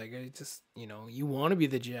truth. Like I just, you want to be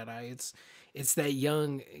the Jedi. It's that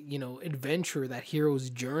young, adventure, that hero's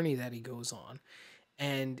journey that he goes on,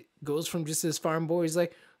 and goes from just this farm boy. He's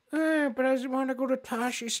like, but I just want to go to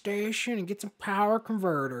Tashi Station and get some power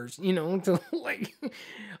converters, to like,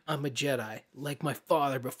 I'm a Jedi, like my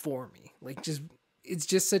father before me. It's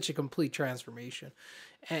just such a complete transformation,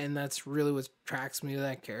 and that's really what attracts me to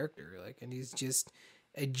that character. And he's just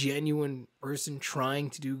a genuine person trying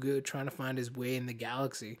to do good, trying to find his way in the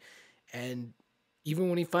galaxy. And even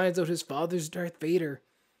when he finds out his father's Darth Vader,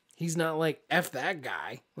 he's not like, F that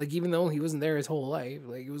guy. Like, even though he wasn't there his whole life,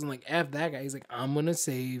 like, it wasn't like, F that guy. He's like, I'm going to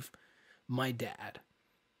save my dad.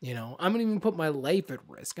 I'm going to even put my life at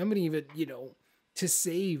risk. I'm going to even, to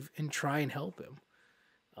save and try and help him.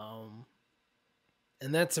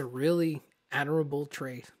 And that's a really admirable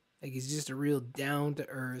trait. Like, he's just a real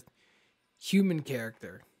down-to-earth human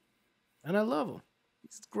character, and I love him.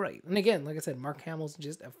 He's great. And again, like I said, Mark Hamill's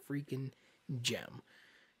just a freaking gem.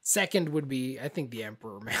 Second would be, I think, the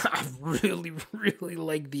Emperor. Man, I really, really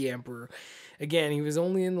like the Emperor. Again, he was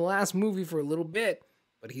only in the last movie for a little bit,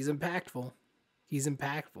 but he's impactful. He's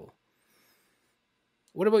impactful.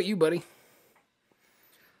 What about you, buddy?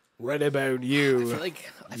 What about you?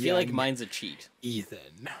 I feel like mine's a cheat.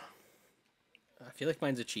 Ethan. I feel like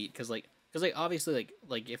mine's a cheat because obviously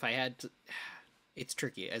if I had to, it's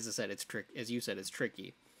tricky. As I said, it's as you said, it's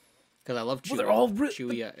tricky because I love Chewie. Well, they're all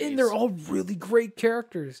Chewie, and they're all really great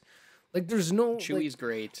characters. Like there's no Chewie's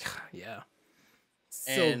great. Yeah,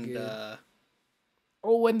 so And good.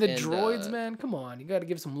 And the and, droids, man, come on, you got to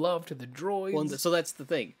give some love to the droids. well, so that's the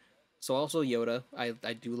thing. So also Yoda. I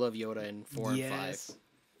do love Yoda in 4 and 5. Yes.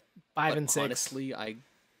 5 But and 6. honestly,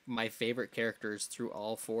 my favorite characters through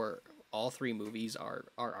all three movies are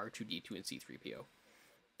R2D2 and C3PO.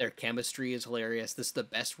 Their chemistry is hilarious. This is the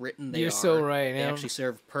best written they You're so are. right. They Yeah. actually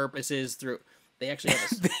serve purposes through. They actually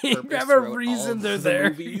have a They purpose have a throughout reason all they're the there.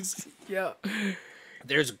 movies. Yeah.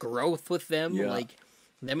 There's growth with them. Yeah. Like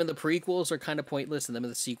them in the prequels are kind of pointless, and them in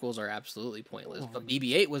the sequels are absolutely pointless. But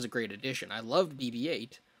BB-8 was a great addition. I loved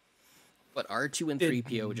BB-8, but R2 and Did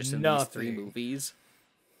 3PO just in these three nothing. movies.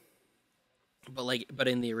 But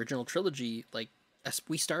in the original trilogy, like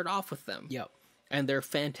we start off with them. Yep. And they're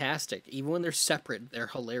fantastic. Even when they're separate, they're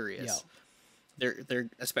hilarious. They're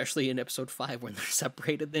especially in episode 5 when they're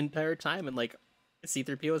separated the entire time, and like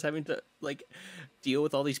C3PO is having to like deal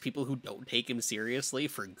with all these people who don't take him seriously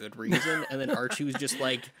for good reason, and then R2 is just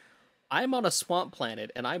like, I'm on a swamp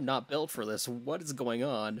planet and I'm not built for this. What is going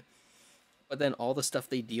on? But then all the stuff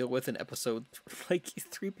they deal with in episode, like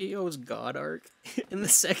 3PO's god arc in the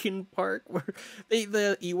second part, where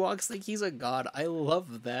the Ewoks think he's a god. I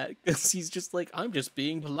love that because he's just like, I'm just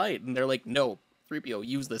being polite, and they're like, no, 3PO,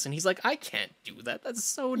 use this, and he's like, I can't do that. That's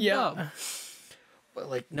so dumb. But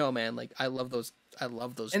like, no, man, like I love those. I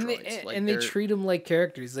love those And droids. they treat them like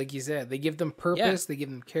characters, like you said. They give them purpose. Yeah. They give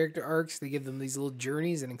them character arcs. They give them these little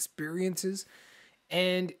journeys and experiences.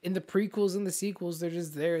 And in the prequels and the sequels, they're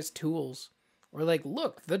just there as tools. Or like,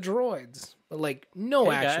 look, the droids, but like no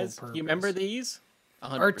Hey actual guys, purpose. you remember these?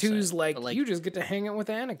 100%. R2's like, But, you just get to hang out with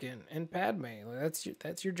Anakin and Padme. Like,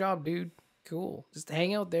 that's your job, dude. Cool. Just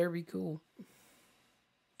hang out there, be cool.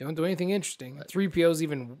 Don't do anything interesting. 3PO's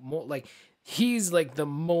even more like, he's like the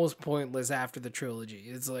most pointless after the trilogy.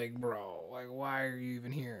 It's like, bro, like why are you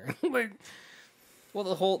even here? Like, well,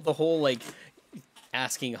 the whole like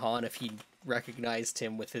asking Han if he recognized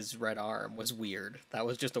him with his red arm was weird. That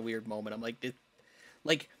was just a weird moment. I'm like,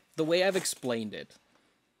 like the way I've explained it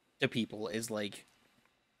to people is like,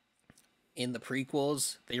 in the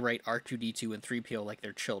prequels they write R2D2 and 3PO like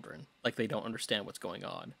they're children, like they don't understand what's going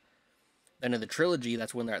on. Then in the trilogy,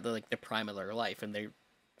 that's when they're like the prime of their life, and they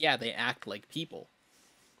act like people.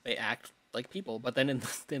 They act like people, but then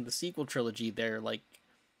in the sequel trilogy, they're like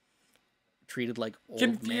treated like old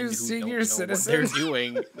confused men who senior don't know citizens. what they're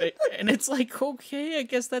doing. And it's like, okay, I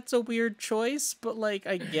guess that's a weird choice, but like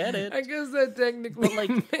I get it. I guess that technically But,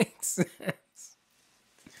 like, makes sense.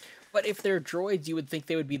 But if they're droids, you would think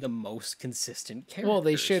they would be the most consistent characters. Well,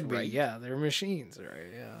 they should be. right? Yeah, they're machines, right?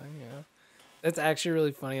 Yeah. That's actually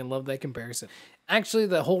really funny. I love that comparison. Actually,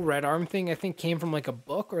 the whole red arm thing, I think, came from like a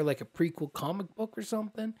book or like a prequel comic book or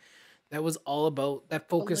something that was all about, that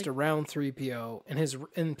focused around 3PO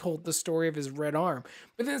and told the story of his red arm.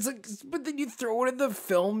 But then it's like, but then you throw it in the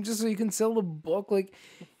film just so you can sell the book. Like,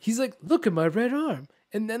 he's like, look at my red arm.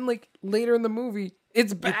 And then like later in the movie,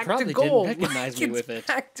 it's back to gold. Didn't recognize me with it.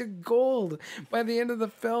 Back to gold by the end of the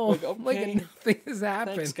film. Like okay, nothing has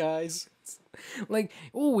happened. Thanks, guys. Like,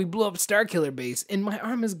 oh, we blew up Starkiller Base, and my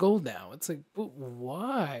arm is gold now. It's like, but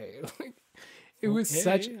why? Like, it was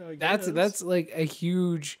such. That's like a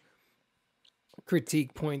huge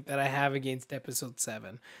critique point that I have against episode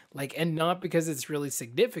 7. Like, and not because it's really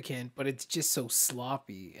significant, but it's just so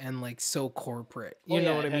sloppy and like so corporate. You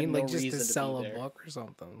know what I mean? Like, just to sell a book or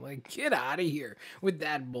something. Like, get out of here with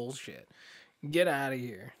that bullshit. Get out of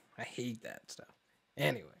here. I hate that stuff.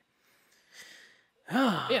 Anyway.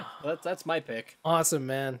 Yeah, that's my pick. Awesome,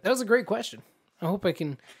 man. That was a great question. I hope I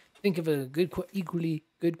can think of a equally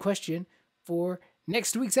good question for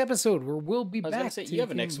next week's episode, where we'll be back. I was gonna say, you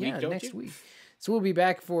have a next week, don't next you? week. So we'll be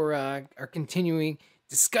back for our continuing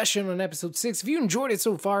discussion on episode 6. If you enjoyed it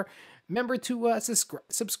so far, remember to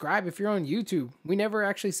subscribe if you're on YouTube. We never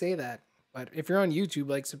actually say that, but if you're on YouTube,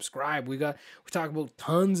 like, subscribe. We talk about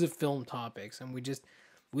tons of film topics, and we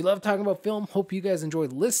love talking about film. Hope you guys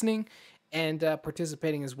enjoyed listening and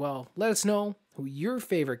participating as well. Let us know who your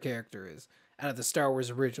favorite character is out of the Star Wars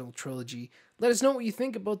original trilogy. Let us know what you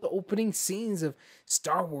think about the opening scenes of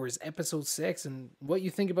Star Wars Episode 6 and what you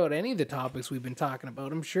think about any of the topics we've been talking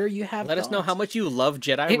about. I'm sure you have Let us know how much you love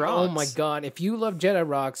Jedi Rocks. Oh my god, if you love Jedi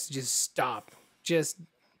Rocks, just stop.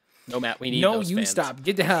 No, Matt, we need No, those you fans. stop.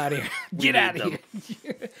 Get out of here. Get out of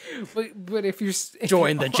here. but if you're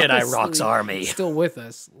Join the Jedi Rocks army. Still with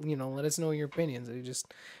us, let us know your opinions.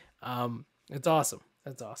 It's awesome.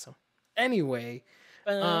 That's awesome. Anyway,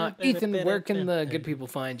 Ethan, where can the good people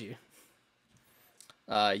find you?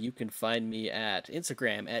 You can find me at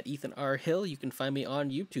Instagram at Ethan R. Hill. You can find me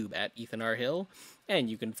on YouTube at Ethan R. Hill. And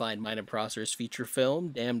you can find mine and Prosser's feature film,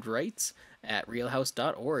 Damned Rights, at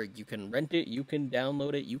realhouse.org. You can rent it, you can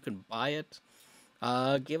download it, you can buy it.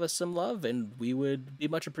 Give us some love, and we would be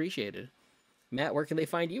much appreciated. Matt, where can they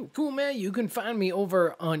find you? Cool, man. You can find me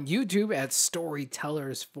over on YouTube at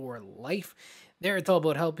Storytellers for Life. There, it's all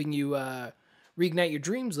about helping you reignite your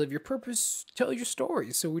dreams, live your purpose, tell your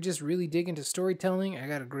stories. So we just really dig into storytelling. I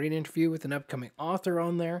got a great interview with an upcoming author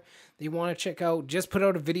on there that you want to check out. Just put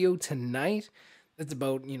out a video tonight that's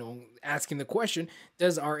about, asking the question,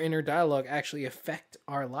 does our inner dialogue actually affect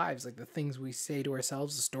our lives? Like the things we say to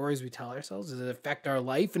ourselves, the stories we tell ourselves, does it affect our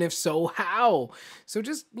life? And if so, how? So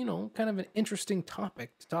just, kind of an interesting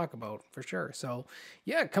topic to talk about for sure. So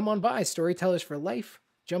yeah, come on by, Storytellers for Life.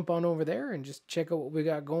 Jump on over there and just check out what we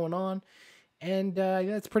got going on. And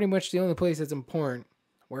that's pretty much the only place that's important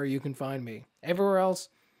where you can find me. Everywhere else,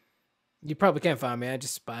 you probably can't find me. I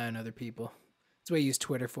just spy on other people. That's what I use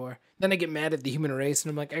Twitter for. Then I get mad at the human race, and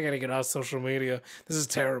I'm like, I gotta get off social media. This is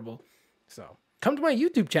terrible. So come to my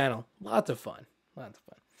YouTube channel. Lots of fun.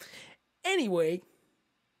 Anyway,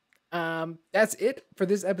 that's it for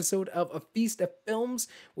this episode of A Feast of Films.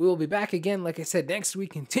 We will be back again, like I said, next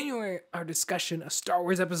week, continuing our discussion of Star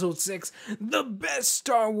Wars Episode 6, the best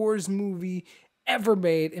Star Wars movie ever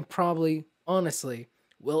made, and probably, honestly,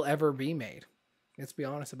 will ever be made. Let's be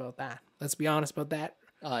honest about that.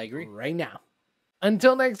 I agree. Right now.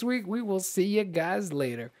 Until next week, we will see you guys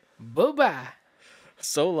later. Bye-bye.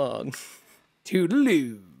 So long.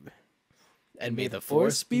 Toodaloo. And may the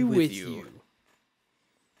Force be with you.